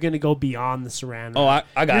that, you're going to go beyond the saran wrap. Oh,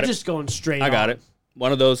 I got it. You're just going straight I got it.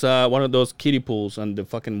 One of those kiddie pools on the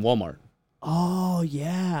fucking Walmart. Oh,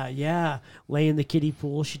 yeah. Lay in the kiddie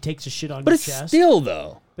pool. She takes a shit on your chest. But it's still,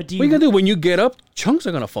 though. But what are you going to do? When you get up, chunks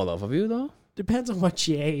are going to fall off of you, though. Depends on what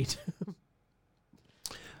she ate.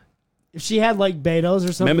 If she had, like, Beto's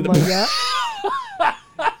or something like that.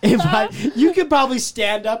 You could probably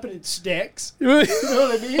stand up and it sticks. You know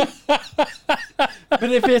what I mean?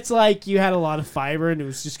 But if it's like you had a lot of fiber and it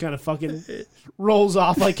was just kind of fucking rolls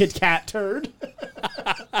off like a cat turd.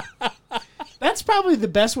 That's probably the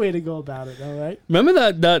best way to go about it, though, right?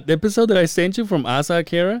 Remember that episode that I sent you from Asa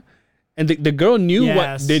Akira? And the girl knew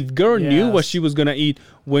knew what she was gonna eat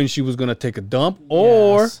when she was gonna take a dump,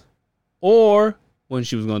 or when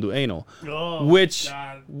she was gonna do anal. Oh, which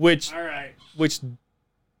all right. Which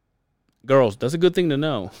girls, that's a good thing to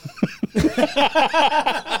know.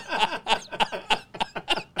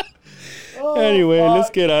 Anyway, let's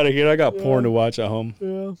get out of here. I got porn to watch at home.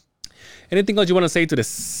 Yeah. Anything else you want to say to the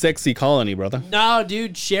sexy colony, brother? No,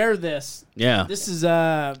 dude, share this. Yeah. This is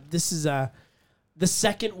the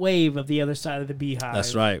second wave of the other side of the beehive.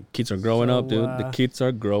 That's right. Kids are growing up, dude. The kids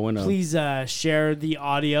are growing up. Please share the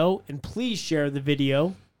audio and please share the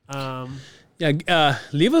video.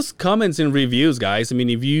 Leave us comments and reviews, guys. I mean,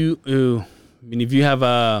 if you have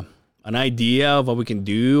an idea of what we can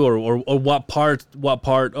do, or what part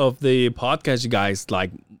of the podcast you guys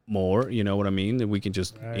like more, you know what I mean? That we can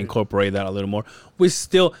just incorporate that a little more.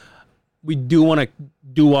 We do want to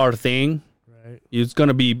do our thing. Right. It's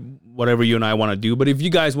gonna be whatever you and I want to do. But if you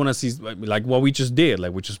guys want to see like what we just did,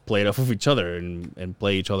 like we just played off of each other and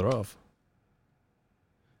play each other off.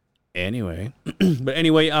 Anyway,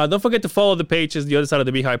 don't forget to follow the pages, The Other Side of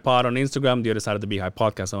the Beehive Pod on Instagram, The Other Side of the Beehive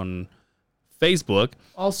Podcast on Facebook.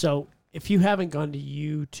 Also, if you haven't gone to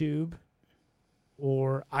YouTube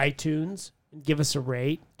or iTunes and give us a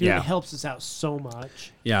rate. Dude, Yeah. it helps us out so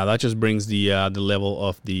much. Yeah, that just brings the level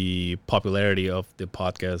of the popularity of the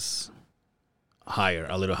podcast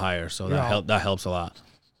a little higher. So that helps a lot.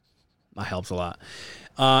 That helps a lot.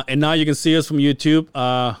 And now you can see us from YouTube.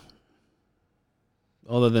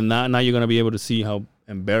 Other than that, now you're gonna be able to see how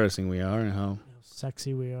embarrassing we are and how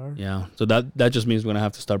sexy we are. Yeah. So that just means we're gonna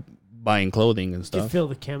have to start buying clothing and To stuff. feel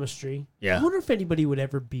the chemistry. Yeah. I wonder if anybody would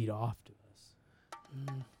ever beat off to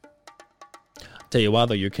us. Tell you what,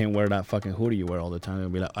 though, you can't wear that fucking hoodie you wear all the time. It'll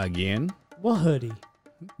be like, again? What hoodie?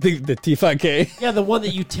 The T5K. Yeah, the one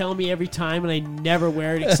that you tell me every time and I never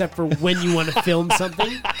wear it except for when you want to film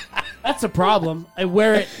something. That's a problem. I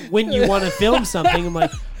wear it when you want to film something. I'm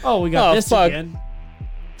like, oh, we got this again.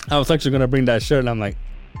 I was actually going to bring that shirt, and I'm like,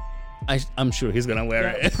 I'm sure he's going to wear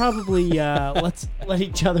it. Probably let's let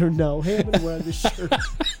each other know. Hey, I'm going to wear this shirt.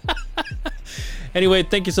 Anyway,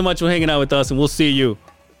 thank you so much for hanging out with us, and we'll see you.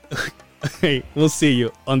 Hey, we'll see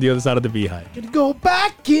you on the other side of the beehive. Gonna go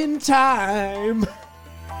back in time.